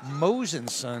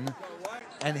Mosenson,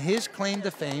 and his claim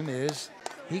to fame is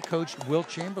he coached Wilt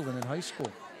Chamberlain in high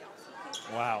school.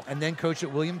 Wow. And then coached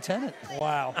at William Tennent.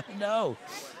 Wow. No.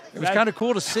 It was kind of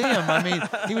cool to see him. I mean,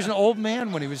 he was an old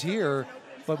man when he was here,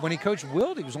 but when he coached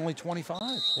Wilt, he was only 25.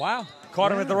 Wow.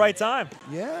 Caught him at the right time.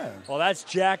 Yeah. Well, that's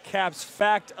Jack Cap's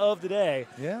Fact of the Day.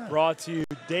 Yeah. Brought to you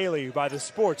daily by the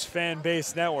Sports Fan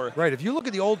Base Network. Right. If you look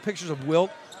at the old pictures of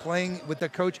Wilt playing with the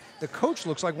coach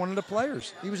looks like one of the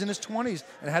players. He was in his 20s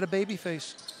and had a baby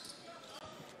face.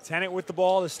 Tennent with the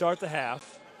ball to start the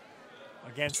half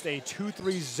against a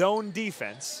 2-3 zone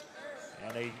defense,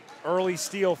 and a early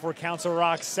steal for Council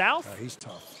Rock South. He's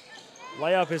tough.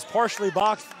 Layup is partially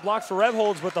blocked for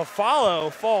Rebholz, but the follow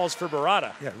falls for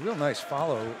Barada. Yeah, real nice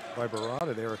follow by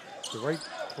Barada there. The right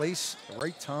place, the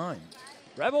right time.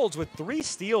 Rebholz with 3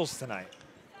 steals tonight.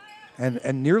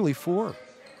 And nearly 4.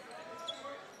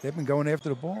 They've been going after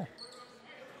the ball.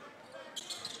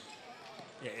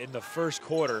 Yeah, in the first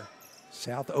quarter.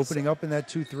 South opening up in that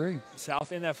 2-3.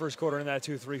 South in that first quarter in that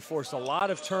 2-3 forced a lot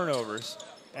of turnovers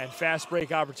and fast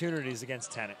break opportunities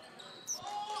against Tennent.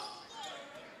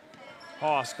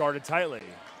 Haas guarded tightly.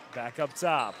 Back up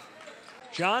top.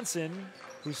 Johnson,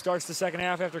 who starts the second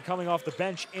half after coming off the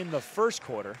bench in the first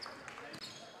quarter.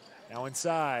 Now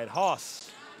inside, Haas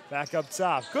back up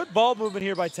top. Good ball movement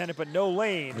here by Tennent, but no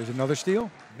lane. There's another steal.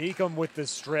 Meekum with the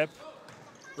strip.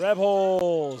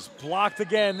 Rebholz blocked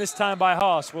again, this time by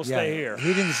Haas. Will stay here.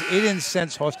 He didn't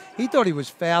sense Haas. He thought he was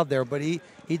fouled there, but he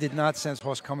did not sense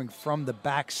Haas coming from the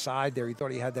backside there. He thought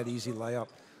he had that easy layup.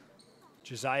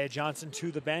 Josiah Johnson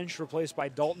to the bench, replaced by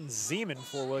Dalton Zeman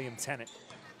for William Tennent,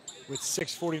 with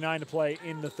 6:49 to play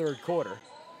in the third quarter.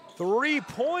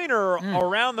 Three-pointer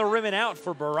around the rim and out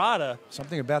for Barada.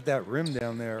 Something about that rim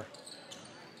down there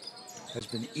has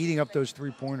been eating up those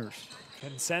three-pointers.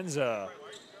 Consenza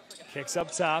kicks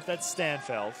up top. That's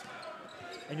Stanfeld.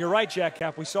 And you're right, Jack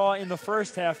Cap. We saw in the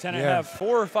first half Tennent have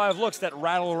 4 or 5 looks that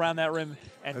rattle around that rim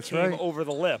and came over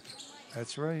the lip.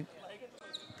 That's right.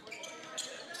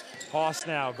 Haas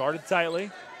now guarded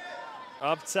tightly.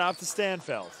 Up top to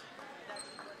Stanfeld.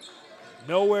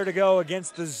 Nowhere to go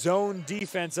against the zone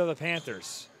defense of the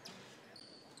Panthers.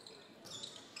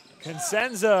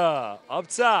 Consenza up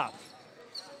top.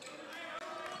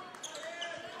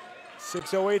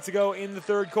 6:08 to go in the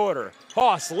third quarter.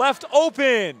 Haas left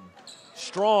open.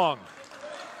 Strong.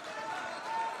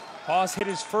 Haas hit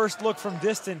his first look from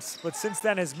distance, but since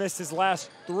then has missed his last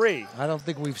 3. I don't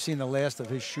think we've seen the last of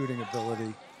his shooting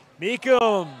ability.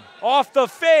 Meekum off the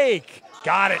fake.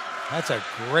 Got it. That's a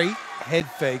great head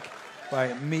fake by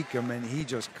Meekum, and he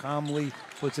just calmly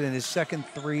puts it in his second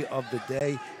 3 of the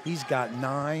day. He's got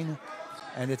 9,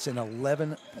 and it's an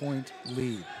 11-point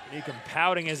lead. Meekum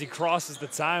pouting as he crosses the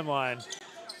timeline,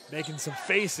 making some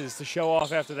faces to show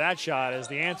off after that shot, as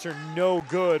the answer no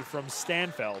good from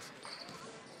Stanfeld.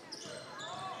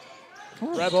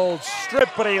 Rebholz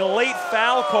stripped, but a late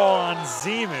foul call on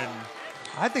Zeman.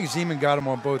 I think Zeman got him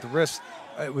on both wrists.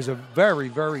 It was a very,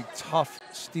 very tough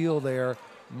steal there.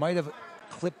 Might have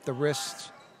clipped the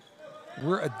wrists.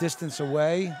 We're a distance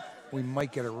away. We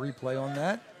might get a replay on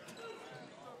that.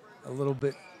 A little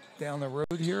bit down the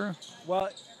road here. Well,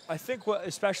 I think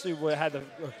especially what had the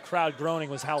crowd groaning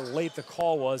was how late the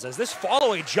call was, as this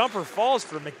follow-away jumper falls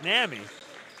for McNamee.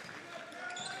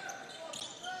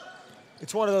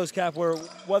 It's one of those, Cap, where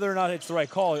whether or not it's the right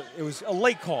call, it was a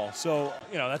late call. So,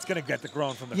 you know, that's going to get the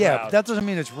groan from the crowd. Yeah, but that doesn't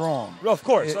mean it's wrong. Well, of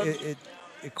course. It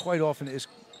quite often is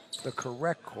the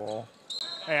correct call.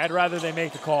 Hey, I'd rather they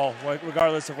make the call,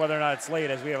 regardless of whether or not it's late,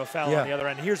 as we have a foul on the other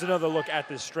end. Here's another look at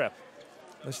this strip.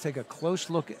 Let's take a close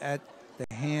look at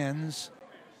the hands.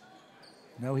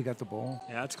 No, he got the ball.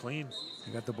 Yeah, it's clean.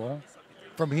 He got the ball.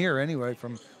 From here, anyway,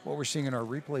 from what we're seeing in our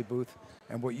replay booth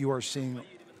and what you are seeing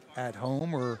at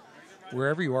home or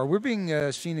wherever you are. We're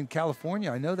being seen in California.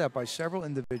 I know that by several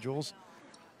individuals.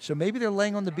 So maybe they're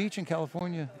laying on the beach in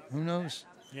California. Who knows?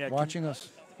 Yeah, watching us.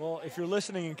 Well, if you're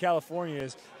listening in California,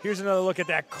 here's another look at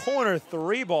that corner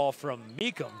 3 ball from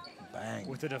Meekum. Bang.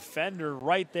 With the defender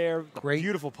right there. Great.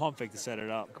 Beautiful pump fake to set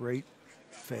it up. Great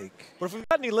fake. But if we've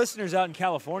got any listeners out in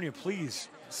California, please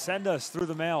send us through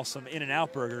the mail some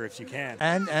In-N-Out burger if you can.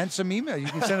 And some email. You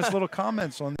can send us little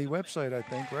comments on the website, I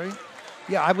think, right?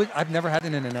 Yeah, I've never had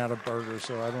an In-N-Out burger,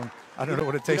 so I don't know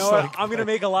what it tastes like. I'm going to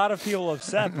make a lot of people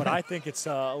upset, but I think it's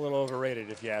a little overrated,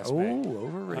 if you ask me. Oh,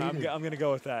 overrated. I'm going to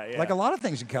go with that, yeah. Like a lot of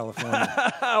things in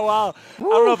California. Well, I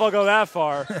don't know if I'll go that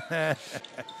far.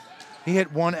 He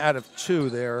hit 1 out of 2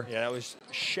 there. Yeah, that was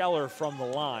Scheller from the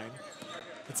line.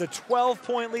 It's a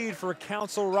 12-point lead for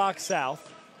Council Rock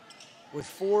South with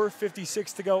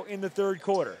 4:56 to go in the third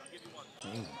quarter.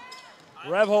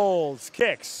 Rebholz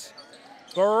kicks.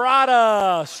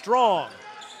 Barada strong.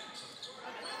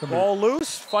 Ball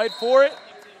loose, fight for it,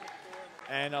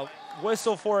 and a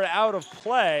whistle for it out of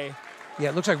play. Yeah,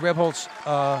 it looks like Rebholz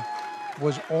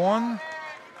was on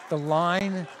the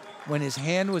line when his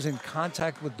hand was in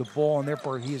contact with the ball, and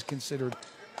therefore he is considered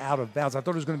out of bounds. I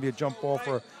thought it was going to be a jump ball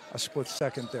for a split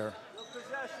second there.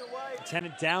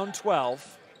 Tennent down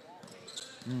 12.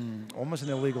 Almost an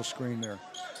illegal screen there.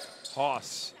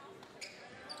 Haas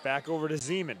back over to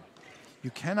Zeman.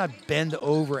 You cannot bend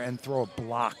over and throw a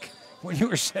block when you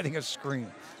were setting a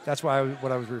screen. That's what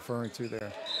I was referring to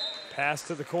there. Pass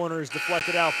to the corner is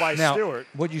deflected out by now, Stewart.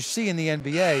 What you see in the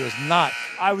NBA is not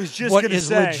I was just what going to is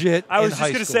say, legit I was in just high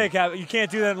going to school. say, Cap, you can't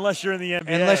do that unless you're in the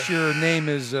NBA. Unless your name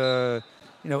is,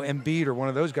 Embiid or one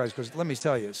of those guys. Because let me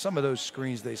tell you, some of those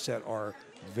screens they set are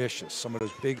vicious. Some of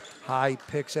those big, high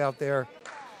picks out there.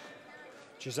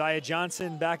 Josiah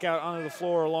Johnson back out onto the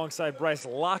floor alongside Bryce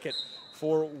Lockett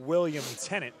for William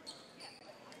Tennent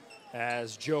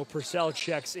as Joe Purcell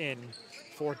checks in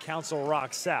for Council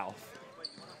Rock South.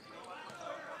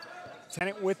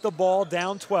 Tennent with the ball,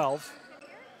 down 12.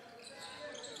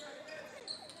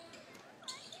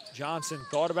 Johnson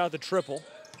thought about the triple.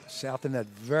 South in that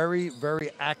very,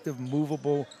 very active,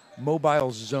 movable,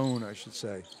 mobile zone, I should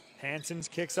say. Hanson's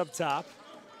kicks up top.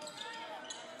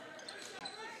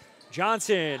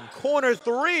 Johnson, corner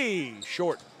 3,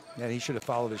 short. Yeah, he should have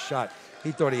followed his shot.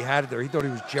 He thought he had it there. He thought he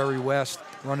was Jerry West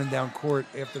running down court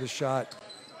after the shot.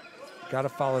 Got to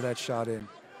follow that shot in.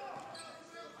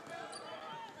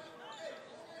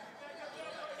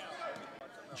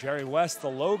 Jerry West, the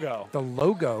logo. The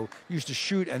logo used to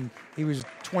shoot, and he was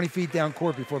 20 feet down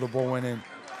court before the ball went in.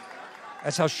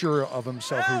 That's how sure of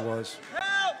himself he was.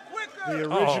 The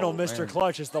original Mr.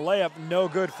 Clutch is the layup, no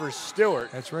good for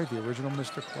Stewart. That's right, the original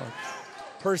Mr. Clutch.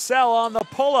 Purcell on the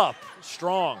pull-up,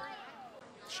 strong.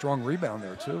 Strong rebound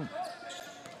there, too.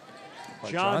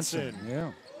 By Johnson.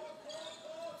 Yeah.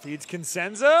 Feeds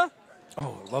Consenza.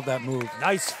 Oh, I love that move.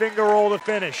 Nice finger roll to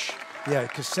finish. Yeah,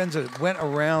 Consenza went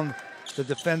around. The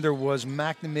defender was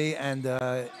McNamee and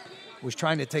was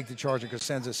trying to take the charge, and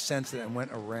Consenza sensed it and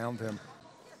went around him.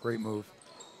 Great move.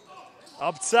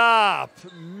 Up top,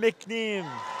 McNeem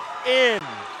in.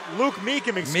 Luke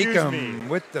Meekum, excuse me.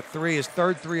 With the 3, his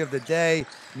third 3 of the day.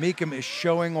 Meekum is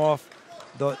showing off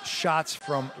the shots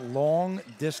from long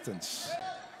distance.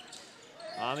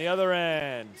 On the other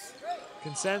end,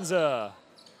 Consenza.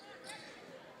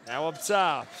 Now up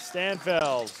top,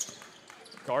 Stanfeld.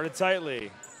 Guarded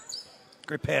tightly.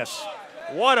 Great pass.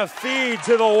 What a feed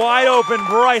to the wide open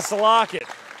Bryce Lockett.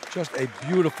 Just a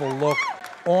beautiful look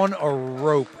on a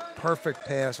rope. Perfect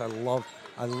pass. I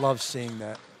love seeing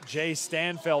that. Jay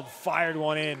Stanfeld fired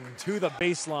one in to the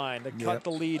baseline to cut the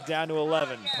lead down to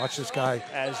 11. Watch this guy.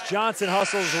 As Johnson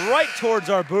hustles right towards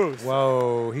our booth.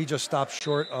 Whoa, he just stopped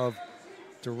short of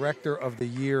Director of the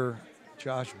Year,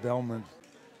 Josh Bellman.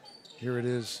 Here it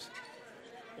is.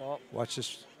 Well, watch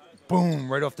this.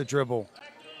 Boom, right off the dribble.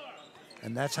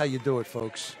 And that's how you do it,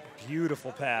 folks.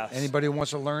 Beautiful pass. Anybody who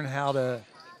wants to learn how to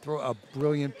throw a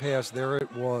brilliant pass, there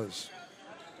it was.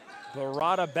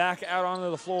 Barada back out onto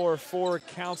the floor for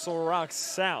Council Rock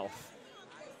South.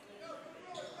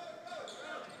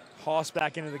 Haas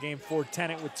back into the game for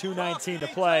Tennent with 2:19 to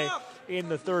play in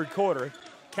the third quarter.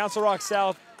 Council Rock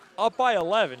South up by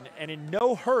 11 and in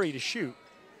no hurry to shoot.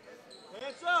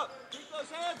 Hands up! Keep those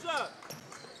hands up!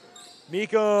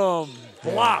 Meekum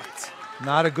blocked.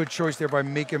 Not a good choice there by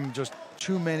Meekum. Just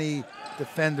too many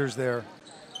defenders there.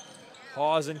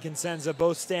 Hawes and Consenza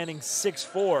both standing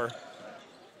 6'4".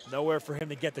 Nowhere for him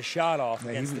to get the shot off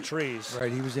against the trees. Right,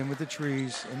 he was in with the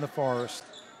trees in the forest.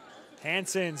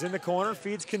 Hanson's in the corner,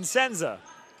 feeds Consenza.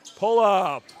 Pull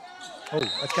up. Oh,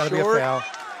 that's got to be a foul.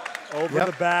 Over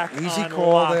the back. Easy on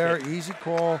call Lockett. there. Easy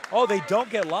call. Oh, they don't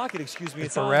get Lockett, excuse me.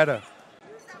 It's Beretta.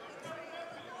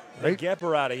 They get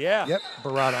Barada, yeah. Yep,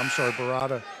 Barada. I'm sorry,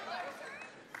 Barada.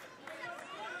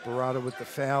 Barada with the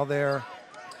foul there.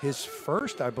 His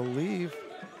first, I believe.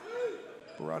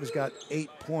 Barada's got 8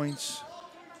 points.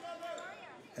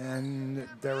 And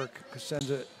Derek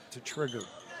Cosenza to trigger.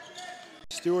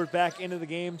 Stewart back into the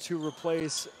game to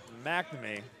replace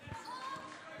McNamee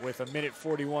with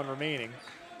 1:41 remaining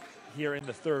here in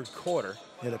the third quarter.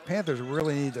 Yeah, the Panthers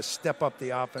really need to step up the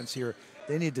offense here.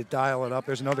 They need to dial it up.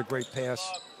 There's another great pass.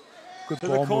 Good to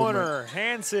ball the corner, movement.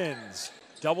 Hanson's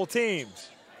double teamed.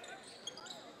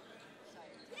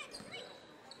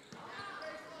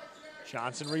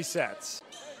 Johnson resets.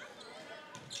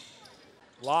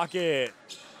 Lockett,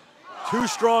 too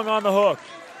strong on the hook.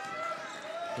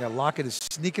 Yeah, Lockett is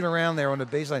sneaking around there on the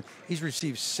baseline. He's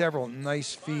received several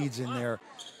nice feeds in there.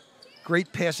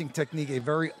 Great passing technique, a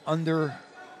very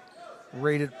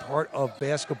underrated part of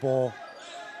basketball,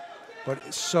 but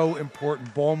it's so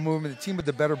important. Ball movement, the team with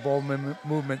the better ball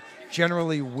movement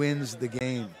generally wins the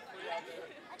game.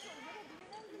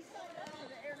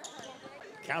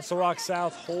 Council Rock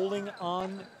South holding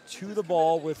on to the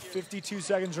ball with 52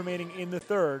 seconds remaining in the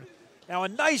third. Now a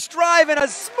nice drive and a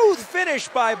smooth finish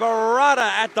by Barada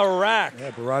at the rack.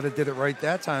 Yeah, Barada did it right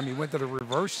that time. He went to the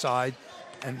reverse side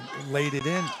and laid it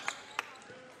in.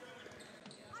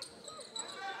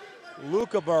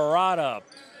 Luca Barada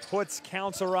puts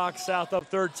Council Rock South up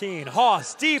 13.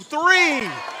 Haas, deep three.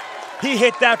 He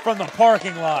hit that from the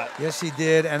parking lot. Yes, he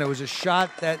did, and it was a shot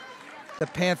that the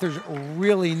Panthers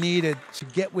really needed to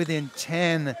get within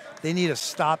 10. They need a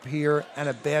stop here and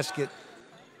a basket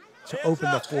to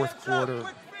open the fourth quarter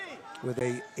with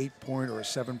a 8-point or a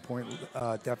 7-point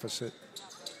deficit.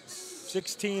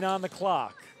 16 on the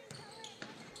clock.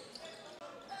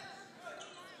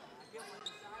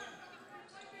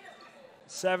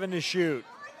 Seven to shoot.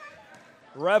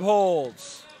 Reb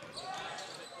holds.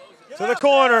 To the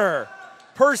corner.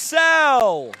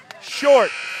 Purcell.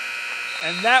 Short.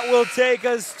 And that will take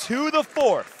us to the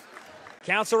fourth.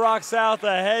 Council Rock South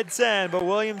ahead 10, but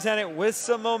William Tennent with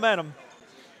some momentum.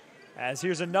 As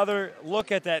here's another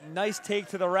look at that nice take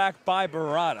to the rack by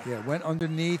Barada. Yeah, went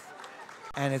underneath,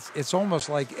 and it's almost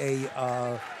like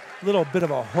a little bit of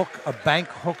a hook, a bank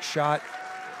hook shot.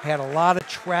 Had a lot of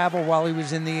travel while he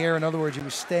was in the air. In other words, he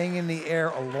was staying in the air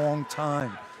a long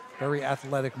time. Very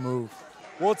athletic move.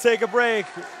 We'll take a break.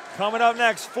 Coming up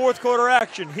next, fourth quarter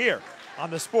action here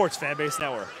on the Sports Fanbase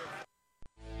Network.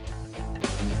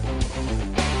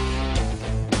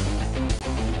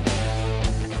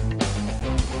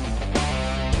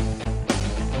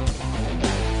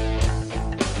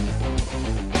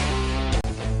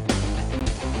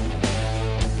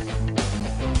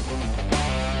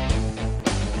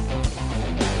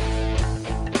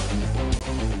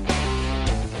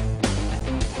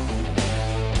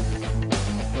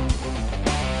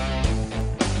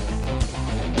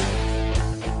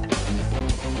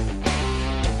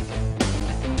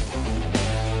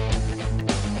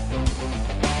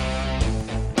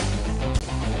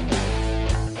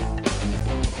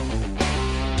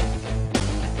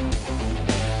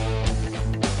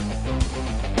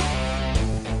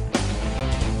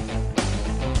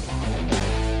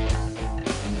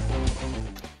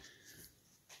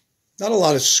 Not a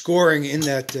lot of scoring in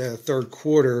that third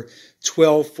quarter.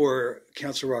 12 for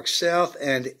Council Rock South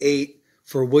and 8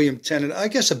 for William Tennent. I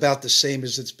guess about the same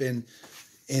as it's been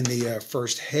in the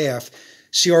first half.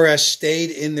 CRS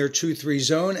stayed in their 2-3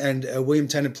 zone, and William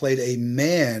Tennent played a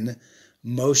man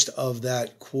most of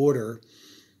that quarter.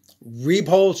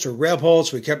 Rebholz or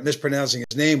Rebholz, we kept mispronouncing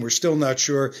his name. We're still not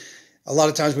sure. A lot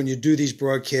of times when you do these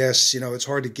broadcasts, it's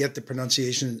hard to get the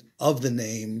pronunciation of the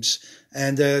names.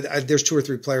 And there's 2 or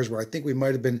 3 players where I think we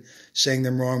might have been saying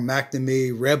them wrong.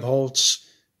 McNamee, Rebholz,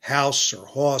 House or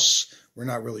Haas. We're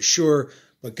not really sure.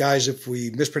 But guys, if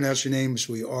we mispronounce your names,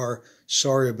 we are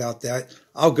sorry about that.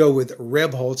 I'll go with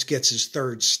Rebholz gets his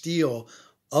third steal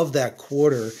of that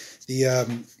quarter.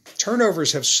 The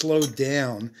turnovers have slowed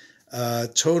down.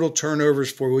 Total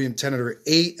turnovers for William Tennent are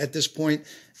 8 at this point.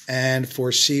 And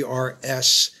for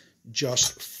CRS,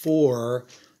 just 4.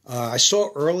 I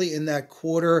saw early in that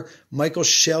quarter, Michael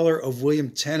Scheller of William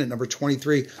Tennent, number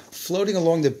 23, floating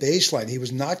along the baseline. He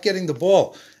was not getting the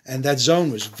ball, and that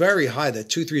zone was very high. That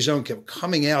 2-3 zone kept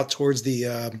coming out towards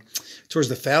the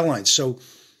foul line. So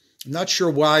I'm not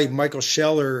sure why Michael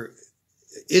Scheller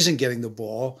isn't getting the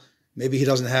ball. Maybe he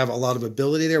doesn't have a lot of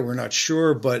ability there. We're not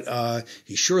sure, but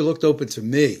he sure looked open to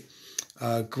me.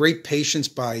 Great patience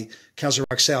by Council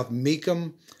Rock South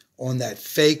Meekum on that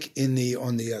fake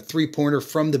on the three-pointer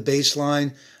from the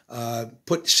baseline,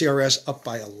 put CRS up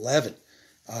by 11.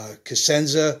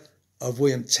 Cosenza of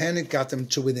William Tennent, got them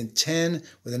to within 10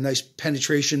 with a nice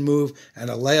penetration move and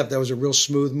a layup. That was a real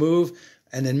smooth move.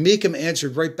 And then Meekum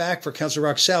answered right back for Council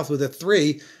Rock South with a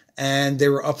 3, and they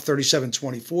were up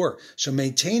 37-24. So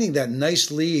maintaining that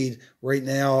nice lead right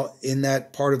now in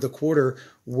that part of the quarter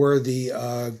were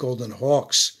the Golden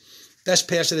Hawks. Best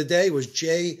pass of the day was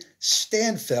Jay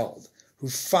Stanfeld, who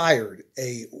fired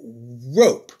a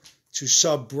rope to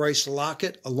sub Bryce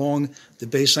Lockett along the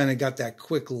baseline and got that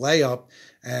quick layup.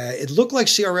 It looked like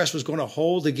CRS was going to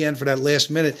hold again for that last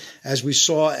minute, as we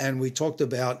saw and we talked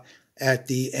about at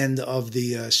the end of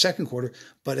the second quarter.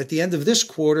 But at the end of this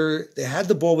quarter, they had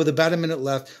the ball with about a minute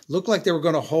left, looked like they were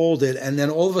going to hold it, and then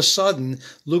all of a sudden,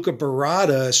 Luca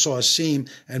Barada saw a seam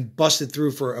and busted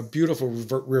through for a beautiful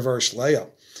reverse layup.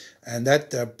 And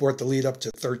that brought the lead up to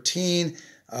 13,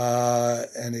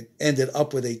 and it ended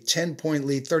up with a 10-point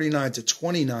lead,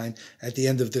 39-29 at the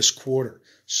end of this quarter.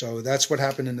 So that's what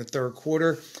happened in the third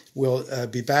quarter. We'll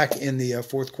be back in the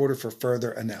fourth quarter for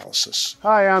further analysis.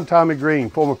 Hi, I'm Tommy Green,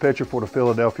 former pitcher for the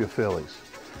Philadelphia Phillies.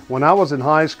 When I was in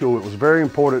high school, it was very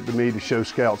important to me to show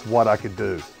scouts what I could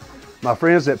do. My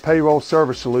friends at Payroll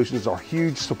Service Solutions are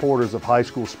huge supporters of high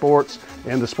school sports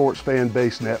and the Sports Fan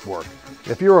Base Network.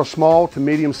 If you're a small to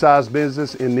medium-sized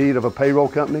business in need of a payroll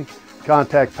company,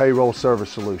 contact Payroll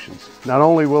Service Solutions. Not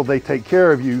only will they take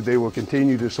care of you, they will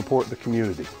continue to support the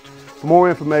community. For more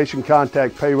information,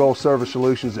 contact Payroll Service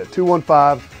Solutions at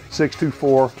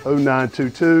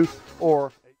 215-624-0922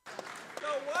 or...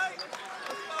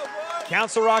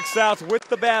 Council Rock South with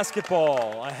the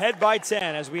basketball, ahead by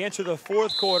 10 as we enter the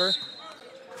fourth quarter.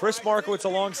 Chris Markowitz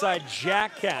alongside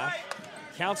Jack Kapp.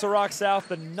 Council Rock South,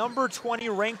 the number 20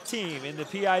 ranked team in the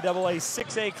PIAA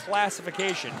 6A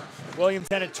classification. William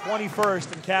Tennent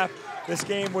 21st, and Kapp this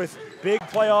game with big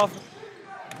playoff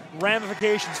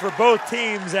ramifications for both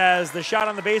teams as the shot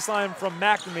on the baseline from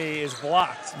McNamee is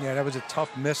blocked. Yeah, that was a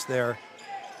tough miss there.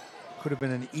 Could have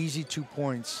been an easy 2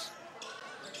 points.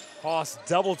 Haas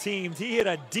double teamed. He hit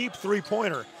a deep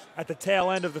three-pointer at the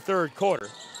tail end of the third quarter.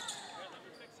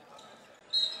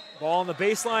 Ball on the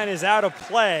baseline is out of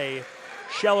play.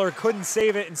 Scheller couldn't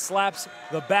save it and slaps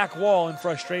the back wall in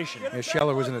frustration. Yeah,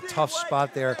 Scheller was in a tough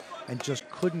spot there and just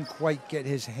couldn't quite get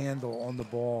his handle on the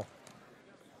ball.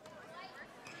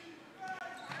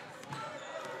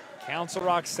 Council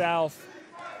Rock South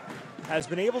has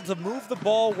been able to move the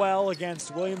ball well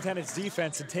against William Tennent's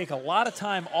defense and take a lot of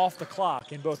time off the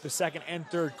clock in both the second and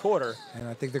third quarter. And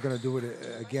I think they're going to do it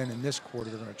again in this quarter.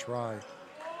 They're going to try.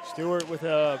 Stewart with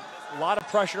a lot of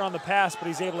pressure on the pass, but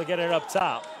he's able to get it up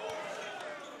top.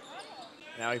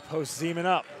 Now he posts Zeman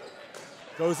up.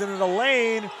 Goes into the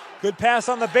lane. Good pass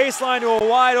on the baseline to a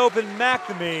wide open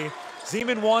McNamee.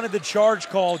 Zeman wanted the charge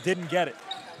call, didn't get it.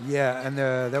 Yeah, and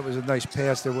that was a nice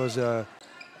pass. There was a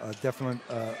definite,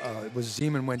 it was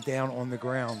Zeman went down on the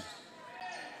ground.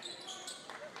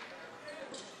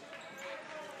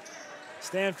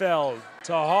 Stanfeld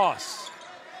to Haas.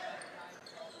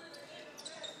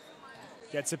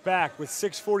 Gets it back with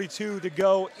 6:42 to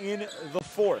go in the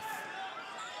fourth.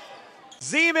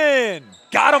 Zeman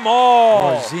got them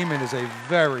all. Oh, Zeman is a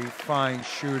very fine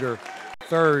shooter.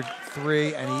 Third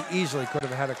three, and he easily could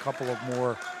have had a couple of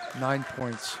more 9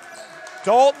 points.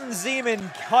 Dalton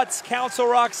Zeman cuts Council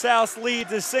Rock South's lead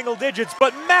to single digits,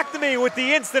 but McNamee with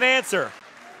the instant answer.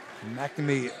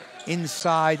 McNamee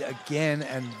inside again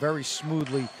and very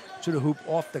smoothly to the hoop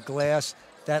off the glass.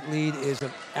 That lead is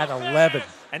at 11.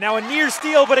 And now a near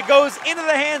steal, but it goes into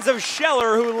the hands of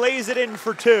Scheller, who lays it in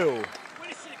for 2.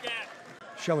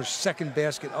 Scheller's second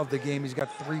basket of the game. He's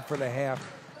got 3 for the half.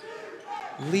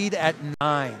 Lead at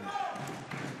 9.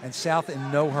 And South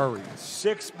in no hurry.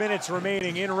 6 minutes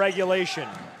remaining in regulation.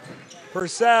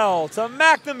 Purcell to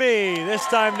McNamee. This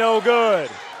time no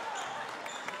good.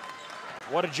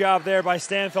 What a job there by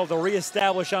Stanfeld to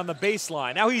reestablish on the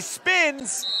baseline. Now he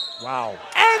spins. Wow.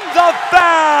 And the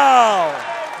foul!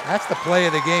 That's the play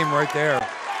of the game right there.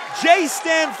 Jay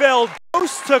Stanfeld,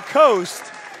 coast to coast,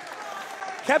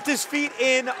 kept his feet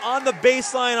in on the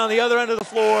baseline on the other end of the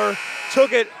floor,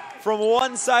 took it from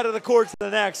one side of the court to the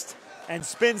next, and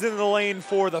spins into the lane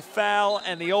for the foul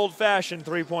and the old-fashioned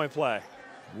three-point play.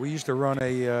 We used to run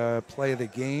a play of the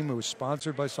game. It was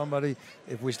sponsored by somebody.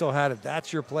 If we still had it,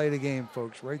 that's your play of the game,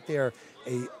 folks, right there.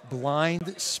 A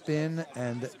blind spin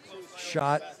and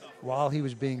shot while he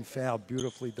was being fouled.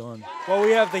 Beautifully done. Well, we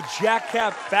have the Jack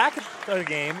Kapp back at the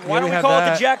game. Why don't we have call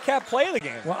that. it the Jack Kapp play of the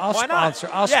game? Well, I'll Why sponsor.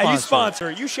 not? I'll yeah, sponsor. you sponsor.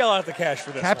 You shell out the cash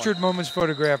for this Captured one. Moments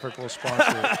Photographic will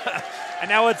sponsor it. And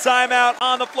now a timeout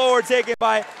on the floor taken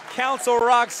by Council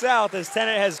Rock South as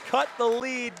Tennent has cut the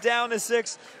lead down to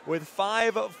 6 with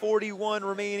 5:41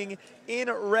 remaining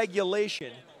in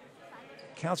regulation.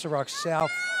 Council Rock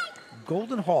South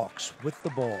Golden Hawks with the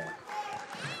ball.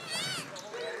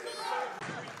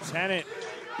 Tennent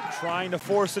trying to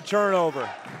force a turnover.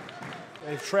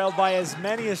 They've trailed by as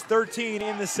many as 13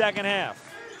 in the second half.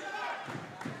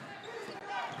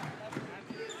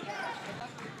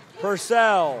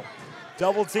 Purcell,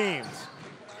 double teams.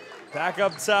 Back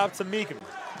up top to Meekin.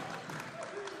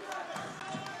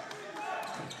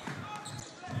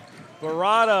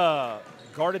 Barada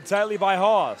guarded tightly by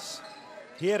Haas.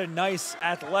 He had a nice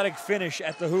athletic finish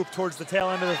at the hoop towards the tail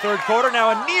end of the third quarter.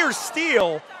 Now a near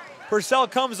steal. Purcell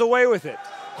comes away with it.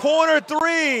 Corner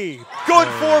three, good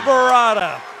for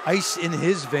Barada. Ice in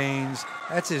his veins.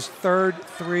 That's his third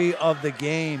three of the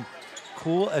game.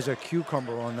 Cool as a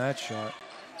cucumber on that shot.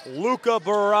 Luca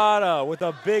Barada with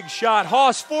a big shot.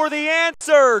 Haas for the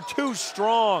answer, too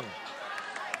strong.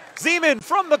 Zeman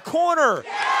from the corner.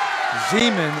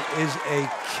 Zeman is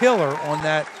a killer on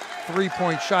that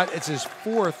three-point shot. It's his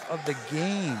fourth of the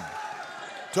game.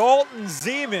 Dalton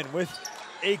Zeman with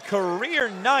a career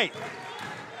night.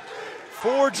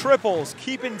 4 triples,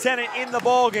 keeping Tennent in the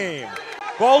ball game.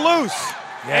 Ball loose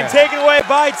and taken away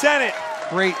by Tennent.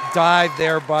 Great dive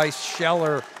there by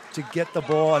Scheller to get the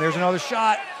ball. And there's another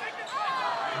shot.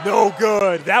 No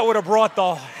good. That would have brought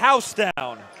the house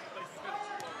down.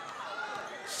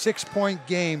 6-point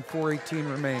game,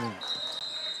 4:18 remaining.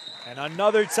 And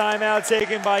another timeout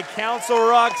taken by Council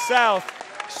Rock South.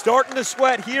 Starting to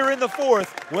sweat here in the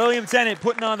fourth. William Tennent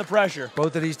putting on the pressure.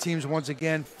 Both of these teams once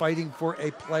again fighting for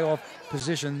a playoff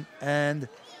position. And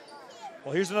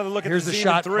well, here's another look at here's the the Zeman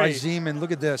shot three. by Zeman.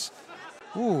 Look at this.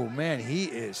 Ooh, man, he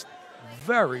is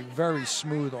very, very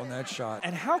smooth on that shot.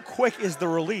 And how quick is the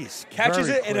release? Catches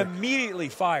Very it and quick. immediately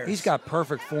fires. He's got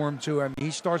perfect form, too. I mean,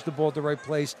 he starts the ball at the right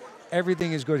place.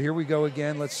 Everything is good. Here we go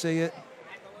again. Let's see it.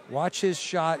 Watch his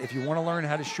shot. If you want to learn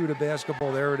how to shoot a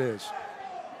basketball, there it is.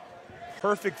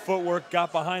 Perfect footwork.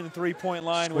 Got behind the three-point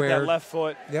line Squared. with that left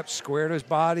foot. Yep, squared his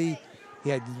body. He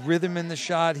had rhythm in the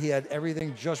shot. He had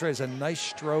everything just right. It's a nice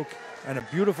stroke and a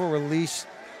beautiful release.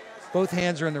 Both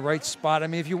hands are in the right spot. I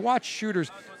mean, if you watch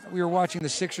shooters, we were watching the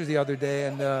Sixers the other day,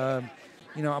 and,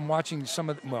 you know, I'm watching some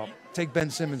of, well, take Ben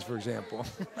Simmons, for example.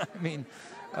 I mean,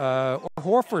 or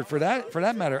Horford, for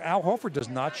that matter. Al Horford does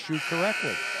not shoot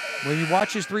correctly. When you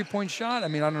watch his three-point shot, I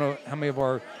mean, I don't know how many of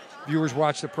our viewers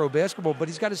watch the pro basketball, but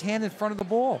he's got his hand in front of the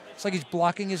ball. It's like he's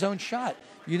blocking his own shot.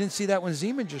 You didn't see that when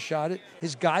Zeman just shot it.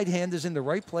 His guide hand is in the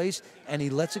right place, and he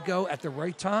lets it go at the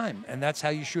right time, and that's how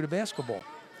you shoot a basketball.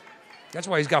 That's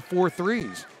why he's got 4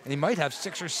 threes, and he might have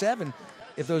 6 or 7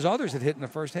 if those others had hit in the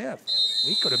first half.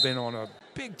 He could have been on a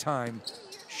big-time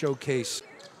showcase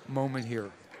moment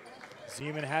here.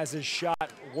 Zeman has his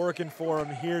shot working for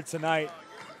him here tonight.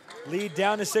 Lead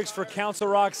down to 6 for Council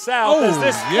Rock South as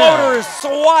this floater is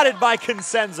swatted by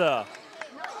Consenza.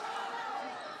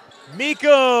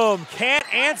 Meekum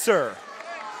can't answer.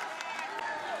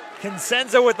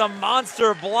 Consenza with a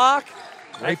monster block.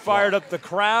 They fired up the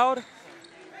crowd.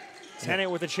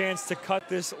 Tennent with a chance to cut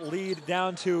this lead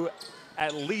down to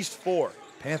at least 4.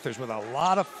 Panthers with a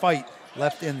lot of fight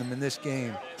left in them in this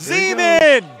game.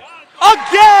 Zeman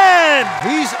again!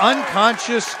 He's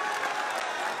unconscious.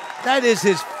 That is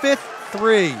his 5th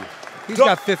three. He's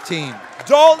got 15.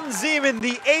 Dalton Zeman,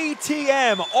 the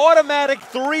ATM, automatic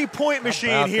three-point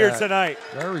machine here tonight.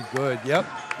 Very good, yep.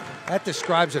 That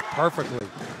describes it perfectly.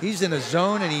 He's in a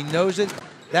zone and he knows it.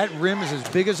 That rim is as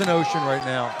big as an ocean right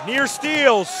now. Near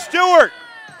steal, Stewart,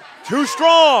 too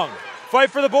strong.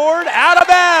 Fight for the board, out of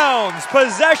bounds.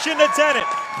 Possession to Tennent.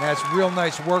 That's real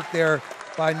nice work there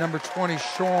by number 20,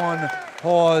 Sean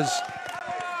Hawes.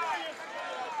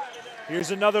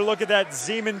 Here's another look at that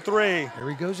Zeman three. Here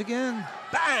he goes again.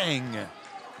 Bang!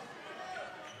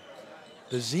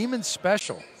 The Zeman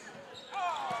special.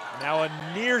 Now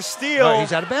a near steal. Oh,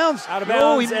 he's out of bounds. Out of bounds.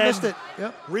 Oh, he missed it.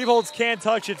 Yep. Revolts can't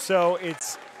touch it, so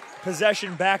it's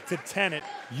possession back to Tennent.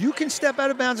 You can step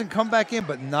out of bounds and come back in,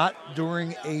 but not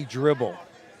during a dribble.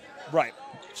 Right.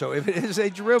 So if it is a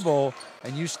dribble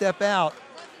and you step out,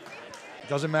 it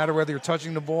doesn't matter whether you're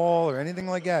touching the ball or anything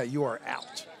like that, you are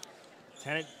out.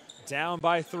 Tennent down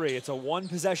by 3. It's a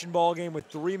one-possession ball game with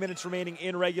 3 minutes remaining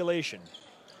in regulation.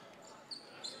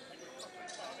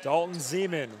 Dalton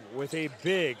Zeman with a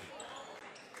big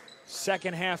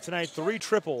second half tonight. 3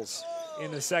 triples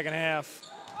in the second half.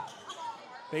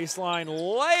 Baseline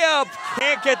layup,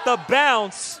 can't get the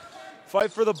bounce.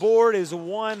 Fight for the board is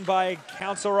won by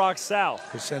Council Rock South.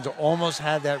 Cosenza almost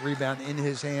had that rebound in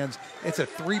his hands. It's a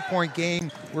 3-point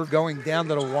game. We're going down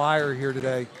to the wire here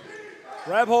today.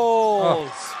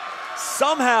 Rebholz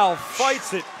somehow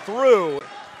fights it through.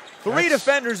 3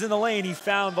 defenders in the lane, he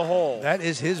found the hole. That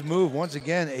is his move. Once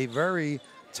again, a very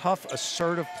tough,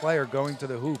 assertive player going to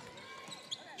the hoop.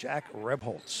 Jack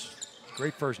Rebholz.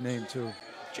 Great first name, too.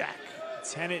 Jack.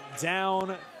 Tennent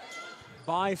down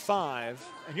by 5.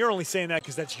 And you're only saying that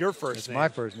because that's your first It's name. my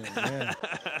first name, yeah.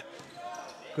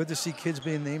 Good to see kids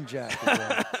being named Jack as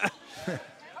well.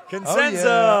 Consenza.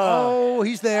 Oh,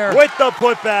 he's there. With the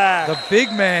putback. The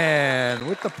big man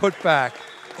with the putback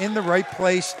in the right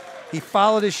place. He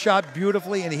followed his shot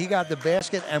beautifully, and he got the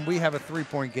basket, and we have a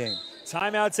 3-point game.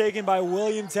 Timeout taken by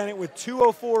William Tennent with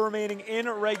 2:04 remaining in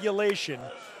regulation.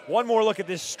 One more look at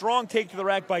this strong take to the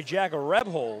rack by Jack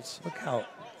Rebholz. Look how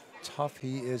tough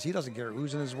he is. He doesn't care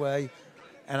who's in his way.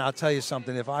 And I'll tell you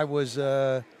something, if I was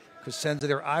Cosenza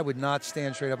there, I would not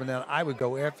stand straight up and down. I would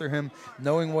go after him,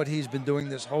 knowing what he's been doing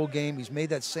this whole game. He's made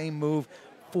that same move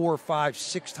 4, 5,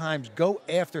 6 times. Go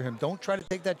after him. Don't try to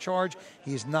take that charge.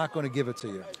 He's not going to give it to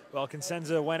you. Well,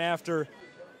 Consenza went after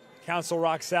Council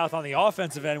Rock South on the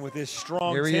offensive end with his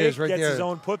strong There he take, is, right gets there. his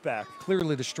own putback.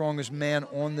 Clearly the strongest man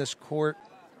on this court,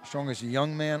 strongest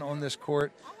young man on this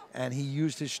court, and he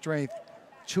used his strength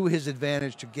to his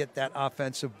advantage to get that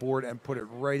offensive board and put it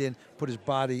right in, put his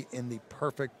body in the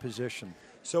perfect position.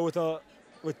 So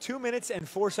with 2 minutes and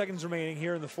 4 seconds remaining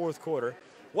here in the fourth quarter,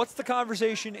 what's the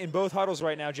conversation in both huddles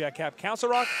right now, Jack Cap? Council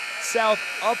Rock South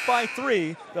up by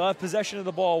 3. They'll have possession of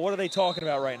the ball. What are they talking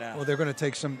about right now? Well, they're going to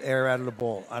take some air out of the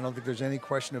ball. I don't think there's any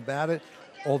question about it.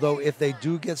 Although if they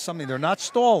do get something, they're not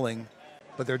stalling,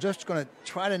 but they're just going to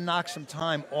try to knock some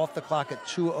time off the clock at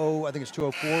 2:0. I think it's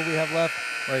 2:04 we have left,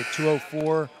 right?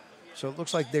 2:04. So it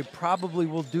looks like they probably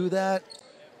will do that.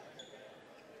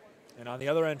 And on the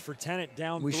other end for Tennent,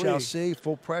 down We 3. shall see.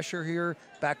 Full pressure here,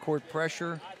 backcourt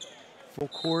pressure, full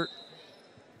court.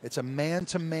 It's a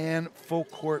man-to-man full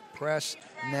court press.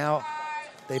 Now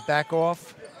they back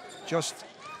off. Just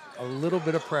a little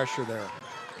bit of pressure there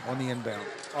on the inbound.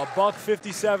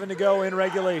 $1:57 to go in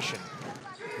regulation.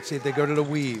 Let's see if they go to the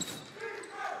weave.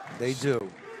 They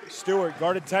do. Stewart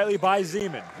guarded tightly by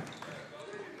Zeman.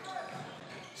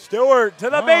 Stewart to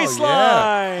the Oh,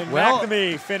 baseline. yeah. Well-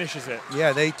 McNamee finishes it.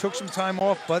 Yeah, they took some time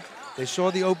off, but they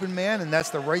saw the open man, and that's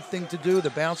the right thing to do.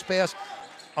 The bounce pass,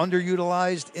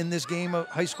 underutilized in this game of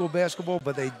high school basketball,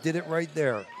 but they did it right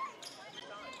there.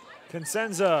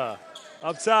 Consenza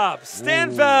up top.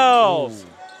 Stanfeld. Ooh.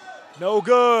 No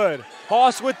good.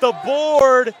 Haas with the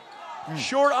board.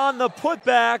 Short on the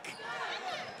putback.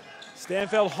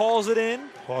 Stanfeld hauls it in.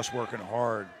 Hoss working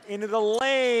hard. Into the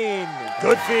lane.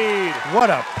 Good feed. What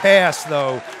a pass,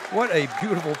 though. What a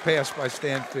beautiful pass by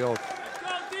Stanfield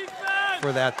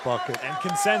for that bucket. And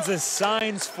Consenza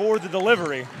signs for the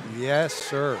delivery. Yes,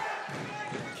 sir.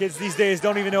 Kids these days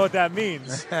don't even know what that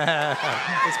means. As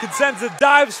Consenza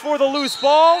dives for the loose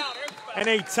ball. And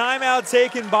a timeout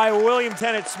taken by William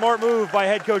Tennent. Smart move by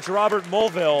head coach Robert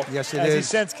Mulville. Yes, it as he is.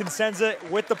 sends Consenza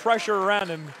with the pressure around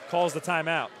him, calls the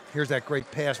timeout. Here's that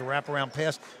great pass, wraparound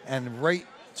pass, and right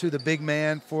to the big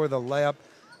man for the layup.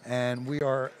 And we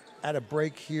are at a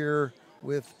break here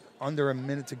with under a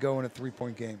minute to go in a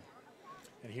 3-point game.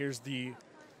 And here's the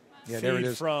Yeah, there it feed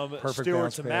is. from Perfect Stewart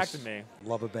bounce to pass. McNamee.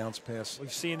 Love a bounce pass.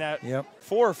 We've seen that Yep.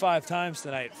 4 or 5 times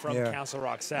tonight from Yeah. Council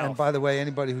Rock South. And by the way,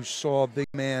 anybody who saw big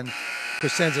man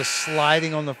Cosenza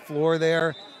sliding on the floor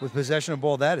there with possession of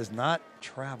ball, that is not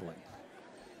traveling.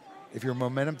 If your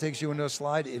momentum takes you into a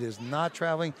slide, it is not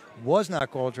traveling, was not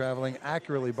called traveling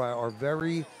accurately by our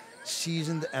very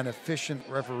seasoned and efficient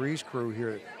referees crew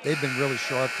here. They've been really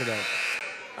sharp today.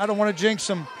 I don't want to jinx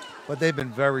them, but they've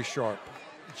been very sharp.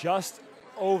 Just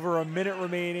over a minute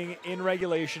remaining in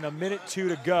regulation, 1:02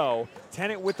 to go.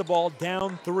 Tennent with the ball,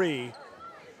 down 3.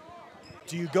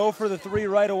 Do you go for the 3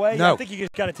 right away? No. I think you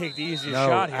just got to take the easiest No,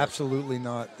 shot here. absolutely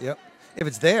not. Yep. If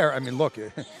it's there, I mean, look,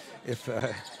 if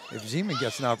Zeman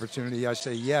gets an opportunity, I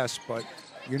say yes, but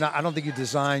you're not. I don't think you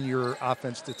design your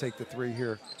offense to take the 3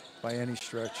 here by any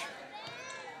stretch.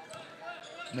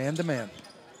 Man to man.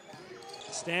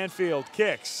 Stanfield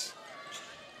kicks.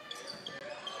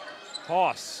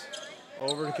 Haas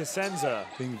over to Cosenza.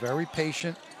 Being very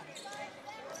patient.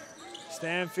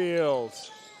 Stanfield.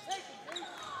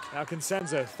 Now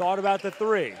Cosenza thought about the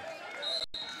 3.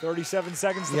 37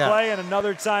 seconds to play and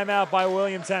another timeout by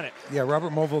William Tennent. Yeah,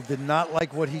 Robert Mulville did not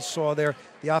like what he saw there.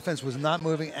 The offense was not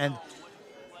moving, and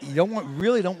you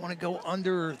really don't want to go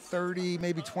under 30,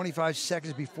 maybe 25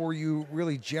 seconds before you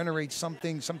really generate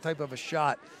something, some type of a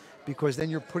shot, because then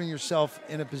you're putting yourself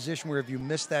in a position where if you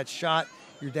miss that shot,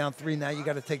 you're down 3. Now you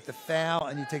got to take the foul,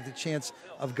 and you take the chance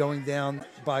of going down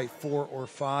by 4 or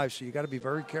 5. So you got to be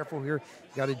very careful here.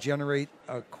 You got to generate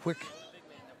a quick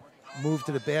move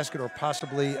to the basket or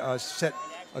possibly set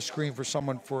a screen for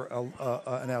someone for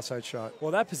an outside shot.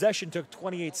 Well, that possession took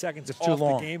 28 seconds It's too off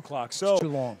long. the game clock. So, It's too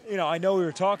long. You know, I know we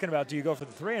were talking about, do you go for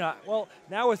the three? And well,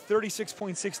 now with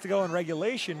 36.6 to go in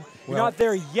regulation, you're not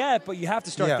there yet, but you have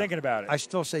to start thinking about it. I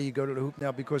still say you go to the hoop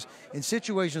now, because in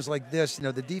situations like this, you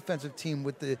know, the defensive team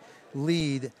with the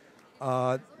lead,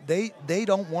 they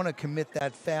don't want to commit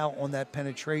that foul on that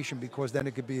penetration, because then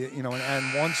it could be, you know, an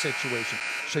and one situation.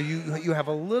 So you have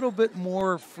a little bit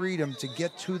more freedom to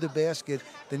get to the basket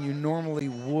than you normally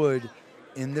would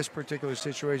in this particular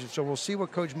situation. So we'll see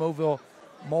what Coach Mulville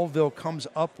comes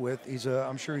up with.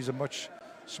 I'm sure he's a much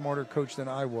smarter coach than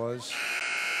I was.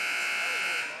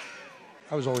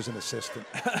 I was always an assistant.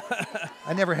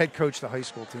 I never head coached the high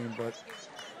school team, but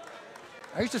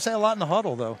I used to say a lot in the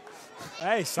huddle, though.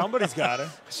 Hey, somebody's got it.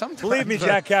 Sometimes, believe me,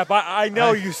 Jack Cap, I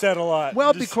know you said a lot.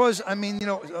 Well, because, I mean, you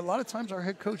know, a lot of times our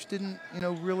head coach didn't, you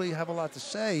know, really have a lot to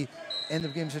say end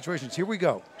of game situations. Here we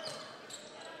go.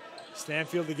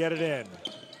 Stanfield to get it in.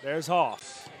 There's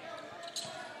Hoff.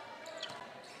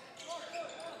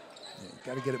 Yeah,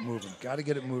 got to get it moving. Got to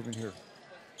get it moving here.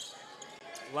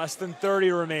 Less than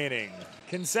 30 remaining.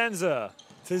 Consenza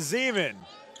to Zeman.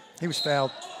 He was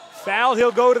fouled. Fouled,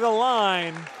 he'll go to the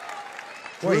line.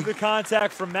 Through the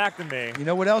contact from McNamee. You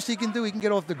know what else he can do? He can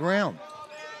get off the ground.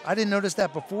 I didn't notice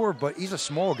that before, but he's a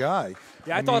small guy.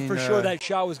 Yeah, I thought for sure that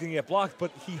shot was going to get blocked, but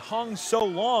he hung so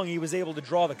long he was able to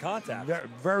draw the contact.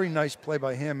 Very nice play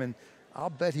by him, and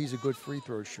I'll bet he's a good free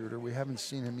throw shooter. We haven't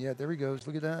seen him yet. There he goes.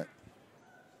 Look at that.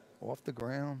 Off the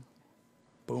ground.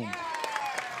 Boom.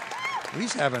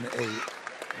 He's having a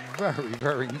very,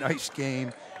 very nice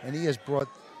game, and he has brought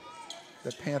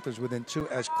the Panthers within two,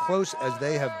 as close as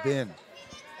they have been.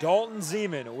 Dalton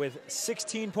Zeman with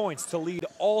 16 points to lead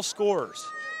all scorers.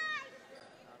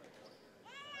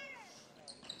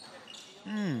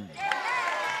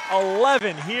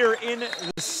 11 here in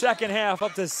the second half,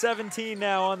 up to 17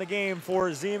 now on the game for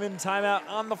Zeman. Timeout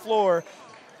on the floor.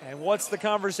 And what's the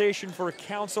conversation for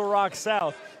Council Rock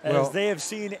South, as they have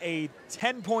seen a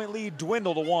 10-point lead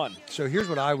dwindle to 1? So here's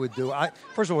what I would do.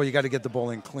 First of all, you got to get the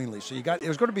ball in cleanly. So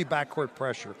there's going to be backcourt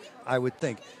pressure, I would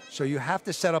think. So you have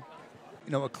to set up,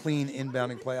 you know, a clean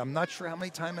inbounding play. I'm not sure how many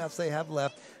timeouts they have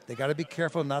left. They got to be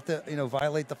careful not to, you know,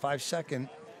 violate the 5-second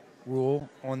rule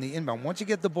on the inbound. Once you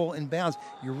get the ball inbounds,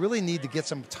 you really need to get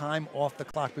some time off the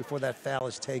clock before that foul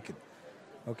is taken.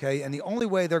 Okay, and the only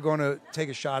way they're going to take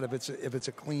a shot if it's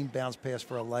a clean bounce pass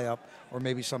for a layup or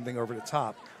maybe something over the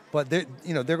top. But they're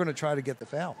going to try to get the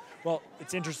foul. Well,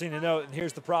 it's interesting to note, and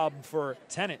here's the problem for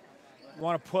Tennent. You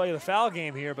want to play the foul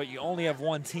game here, but you only have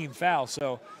one team foul,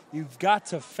 so you've got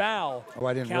to foul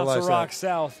Council Rock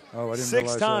South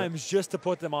 6 times just to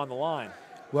put them on the line.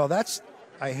 Well,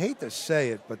 I hate to say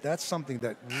it, but that's something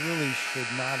that really should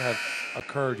not have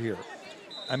occurred here.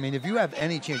 I mean, if you have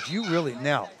any chance,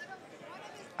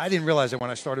 I didn't realize it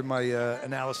when I started my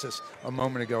analysis a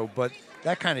moment ago, but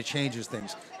that kind of changes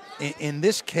things. In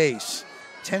this case,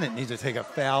 Tennent needs to take a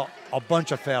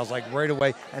bunch of fouls, like right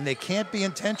away, and they can't be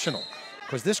intentional,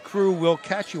 because this crew will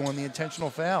catch you on the intentional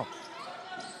foul.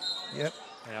 Yep,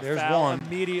 there's foul one.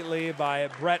 Immediately by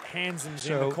Brett Hansen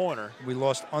in the corner. We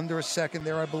lost under a second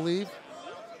there, I believe.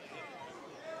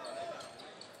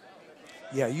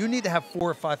 Yeah, you need to have 4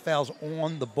 or 5 fouls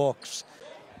on the books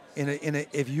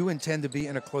if you intend to be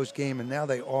in a close game, and now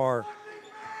they are.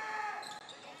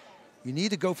 You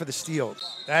need to go for the steal.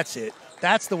 That's it.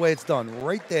 That's the way it's done,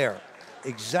 right there.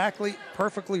 Exactly,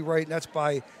 perfectly right. And that's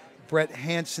by Brett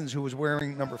Hansen, who was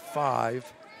wearing number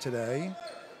 5 today.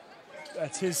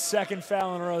 That's his second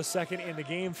foul in a row, second in the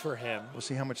game for him. We'll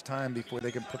see how much time before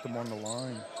they can put them on the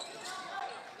line.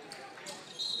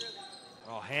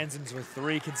 Oh, Hansen's with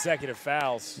 3 consecutive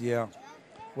fouls. Yeah.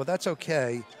 Well, that's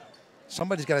okay.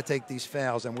 Somebody's got to take these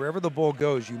fouls, and wherever the ball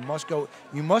goes, you must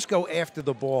go after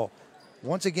the ball.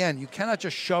 Once again, you cannot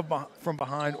just shove from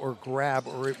behind or grab,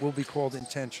 or it will be called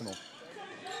intentional.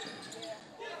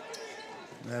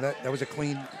 Now that was a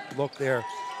clean look there.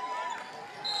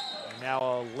 And now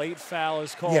a late foul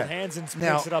is called. Yeah. Hansen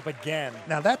picks it up again.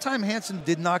 Now that time Hansen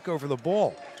did not go for the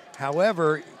ball.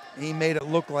 However, he made it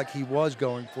look like he was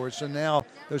going for it. So now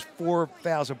those 4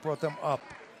 fouls have brought them up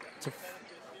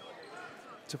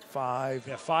to 5.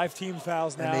 Yeah, 5 team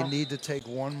fouls now. And they need to take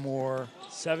one more.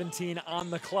 17 on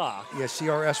the clock. Yeah,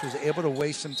 CRS was able to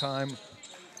waste some time,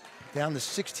 down to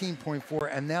 16.4.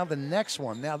 And now the next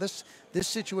one. Now this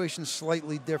situation's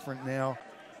slightly different now.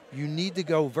 You need to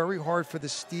go very hard for the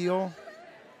steal.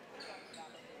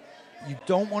 You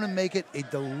don't want to make it a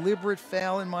deliberate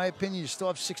foul, in my opinion. You still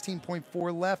have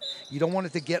 16.4 left. You don't want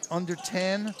it to get under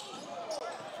 10.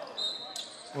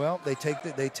 Well, they take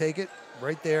it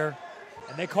right there.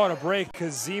 And they caught a break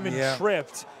because Zeman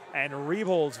tripped, and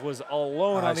Rebolds was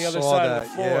alone on the other saw side that. of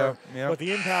the floor. Yeah. But the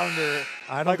impounder,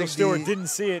 I don't Michael think Stewart, didn't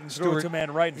see it and threw it to a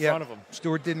man right in front of him.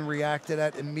 Stewart didn't react to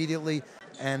that immediately,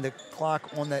 and the clock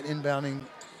on that inbounding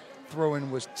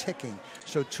throw-in was ticking.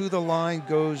 So to the line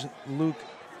goes Luke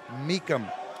Meekum.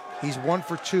 He's 1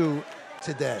 for 2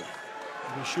 today.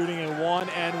 He's shooting in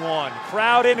 1-and-1.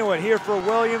 Crowd into it here for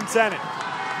William Tennent.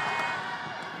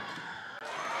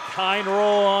 Kind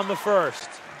roll on the first.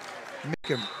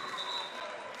 Meekum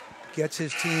gets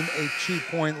his team a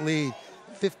 2-point lead.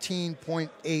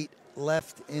 15.8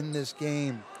 left in this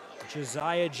game.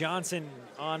 Josiah Johnson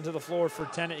onto the floor for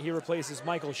Tennent. He replaces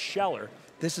Michael Scheller.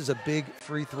 This is a big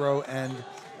free throw, and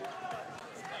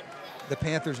the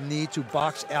Panthers need to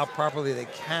box out properly. They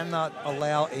cannot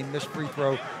allow a missed free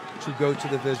throw to go to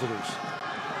the visitors.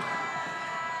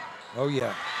 Oh,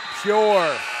 yeah.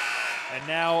 Pure. And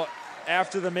now,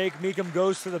 after the make, Meekum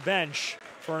goes to the bench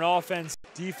for an offense,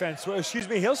 defense. Well, excuse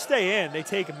me, he'll stay in. They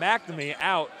take McNamee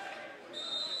out.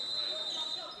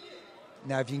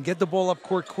 Now, if you can get the ball up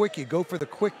court quick, you go for the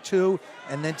quick 2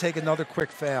 and then take another quick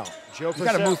foul. You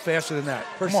got to move faster than that.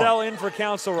 Purcell in for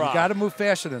Council Rock. You got to move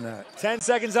faster than that. 10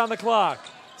 seconds on the clock.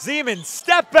 Zeman,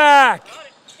 step back.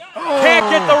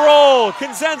 Can't get the roll.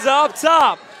 Consenza up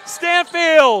top.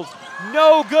 Stanfield,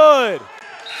 no good.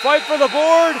 Fight for the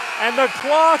board, and the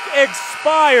clock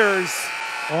expires.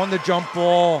 On the jump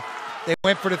ball. They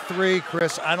went for the 3,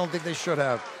 Chris. I don't think they should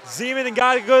have. Zeman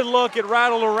got a good look. It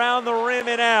rattled around the rim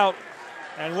and out.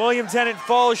 And William Tennent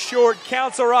falls short.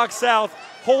 Council Rock South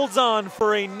holds on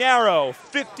for a narrow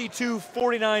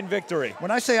 52-49 victory.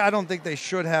 When I say I don't think they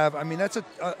should have, I mean, that's a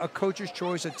coach's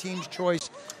choice, a team's choice,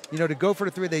 you know, to go for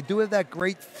the 3. They do have that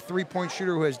great 3-point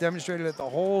shooter who has demonstrated it the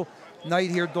whole night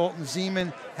here, Dalton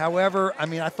Zeman. However, I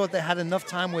mean, I thought they had enough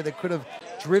time where they could have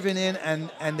driven in, and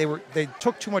they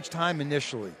took too much time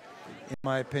initially, in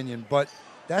my opinion. But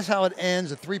that's how it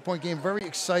ends, a 3-point game. Very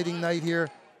exciting night here.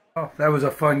 Oh, that was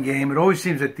a fun game. It always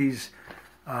seems that these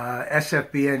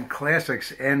SFBN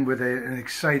Classics end with an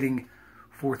exciting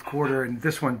fourth quarter, and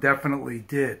this one definitely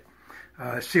did.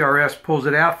 CRS pulls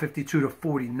it out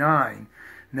 52-49.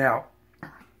 Now,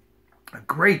 a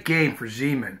great game for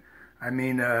Zeman. I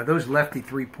mean, those lefty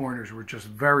 3-pointers were just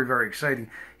very, very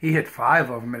exciting. He hit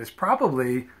 5 of them, and it's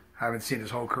probably, I haven't seen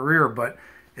his whole career, but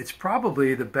it's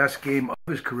probably the best game of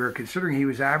his career, considering he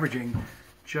was averaging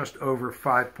just over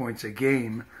 5 points a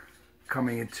game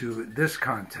coming into this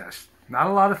contest. Not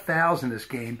a lot of fouls in this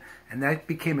game, and that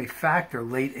became a factor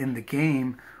late in the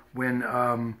game when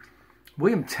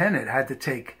William Tennent had to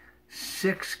take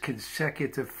 6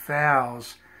 consecutive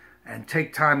fouls and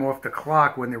take time off the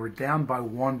clock when they were down by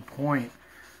 1 point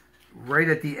right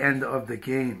at the end of the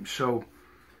game. So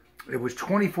it was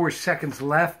 24 seconds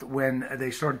left when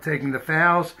they started taking the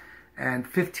fouls, and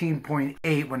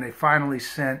 15.8 when they finally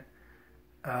sent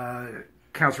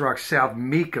Council Rock South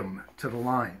Meekum to the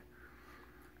line.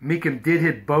 Meekum did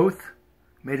hit both,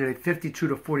 made it a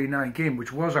 52-49 game,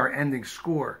 which was our ending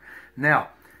score. Now,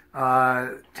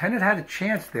 Tennent had a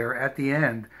chance there at the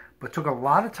end, but took a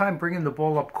lot of time bringing the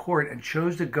ball up court and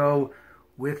chose to go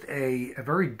with a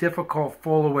very difficult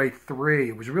fall-away 3.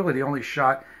 It was really the only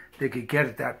shot they could get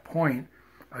at that point,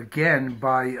 again,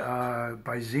 by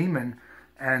Zeman.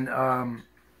 And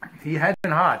he had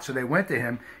been hot, so they went to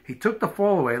him. He took the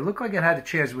fall away. It looked like it had a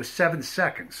chance. It was 7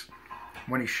 seconds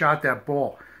when he shot that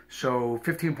ball. So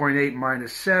 15.8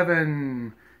 minus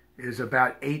 7 is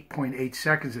about 8.8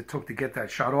 seconds it took to get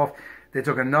that shot off. They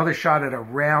took another shot at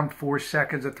around 4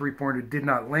 seconds. A 3-pointer did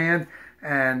not land,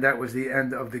 and that was the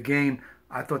end of the game.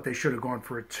 I thought they should have gone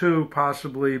for a 2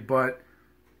 possibly, but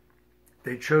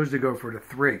they chose to go for the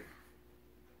 3.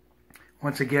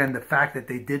 Once again, the fact that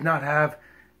they did not have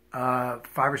 5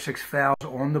 or 6 fouls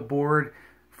on the board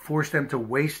forced them to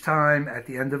waste time at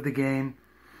the end of the game.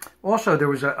 Also, there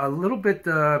was a little bit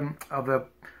of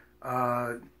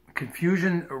a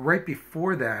confusion right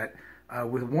before that.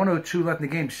 With 1:02 left in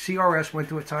the game, CRS went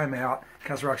to a timeout,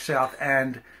 Council Rock South,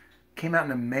 and came out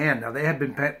in a man. Now, they had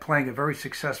been playing a very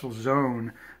successful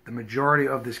zone the majority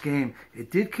of this game.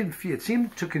 It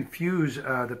seemed to confuse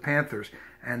the Panthers,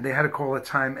 and they had to call a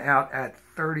timeout at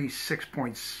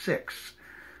 36.6.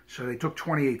 So they took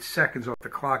 28 seconds off the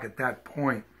clock at that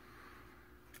point.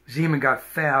 Zeman got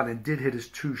fouled and did hit his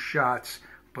 2 shots,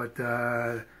 but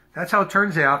that's how it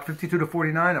turns out.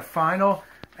 52-49, a final,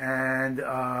 and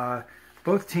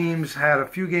both teams had a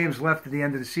few games left at the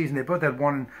end of the season. They both had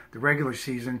won in the regular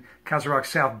season. Council Rock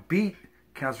South beat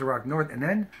Council Rock North, and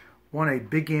then won a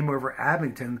big game over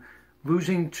Abington,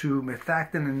 losing to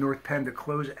Methacton and North Penn to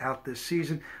close out this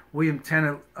season. William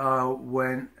Tennent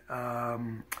went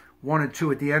 1 and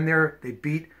 2 at the end there. They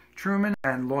beat Truman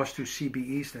and lost to CB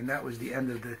East, and that was the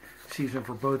end of the season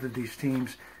for both of these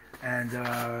teams. And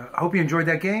I hope you enjoyed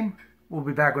that game. We'll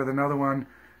be back with another one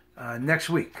next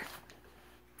week.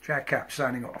 Jack Cap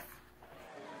signing off.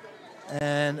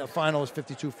 And a final is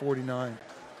 52-49.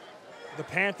 The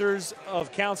Panthers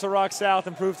of Council Rock South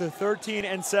improved to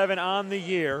 13-7 on the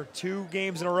year. 2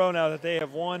 games in a row now that they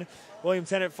have won. William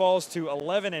Tennent falls to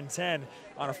 11-10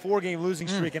 on a 4-game losing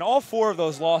streak, and all 4 of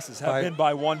those losses have been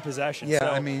by 1 possession. Yeah,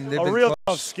 so I mean, a real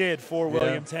tough skid for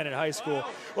William Tennent High School.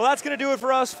 Well, that's going to do it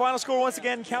for us. Final score once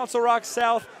again: Council Rock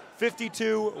South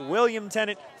 52, William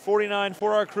Tennent 49.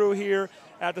 For our crew here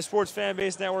at the Sports Fan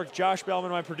Base Network, Josh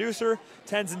Bellman, my producer,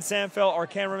 Tenzin Samfell, our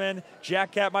cameraman,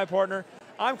 Jack Cap, my partner.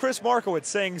 I'm Chris Markowitz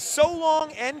saying so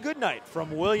long and good night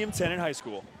from William Tennent High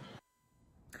School.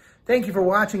 Thank you for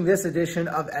watching this edition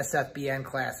of SFBN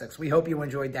Classics. We hope you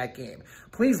enjoyed that game.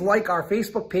 Please like our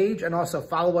Facebook page and also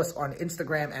follow us on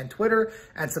Instagram and Twitter,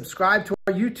 and subscribe to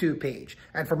our YouTube page.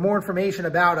 And for more information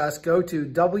about us, go to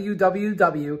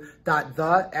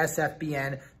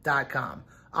www.thesfbn.com.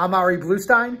 I'm Ari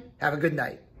Bluestein. Have a good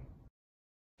night.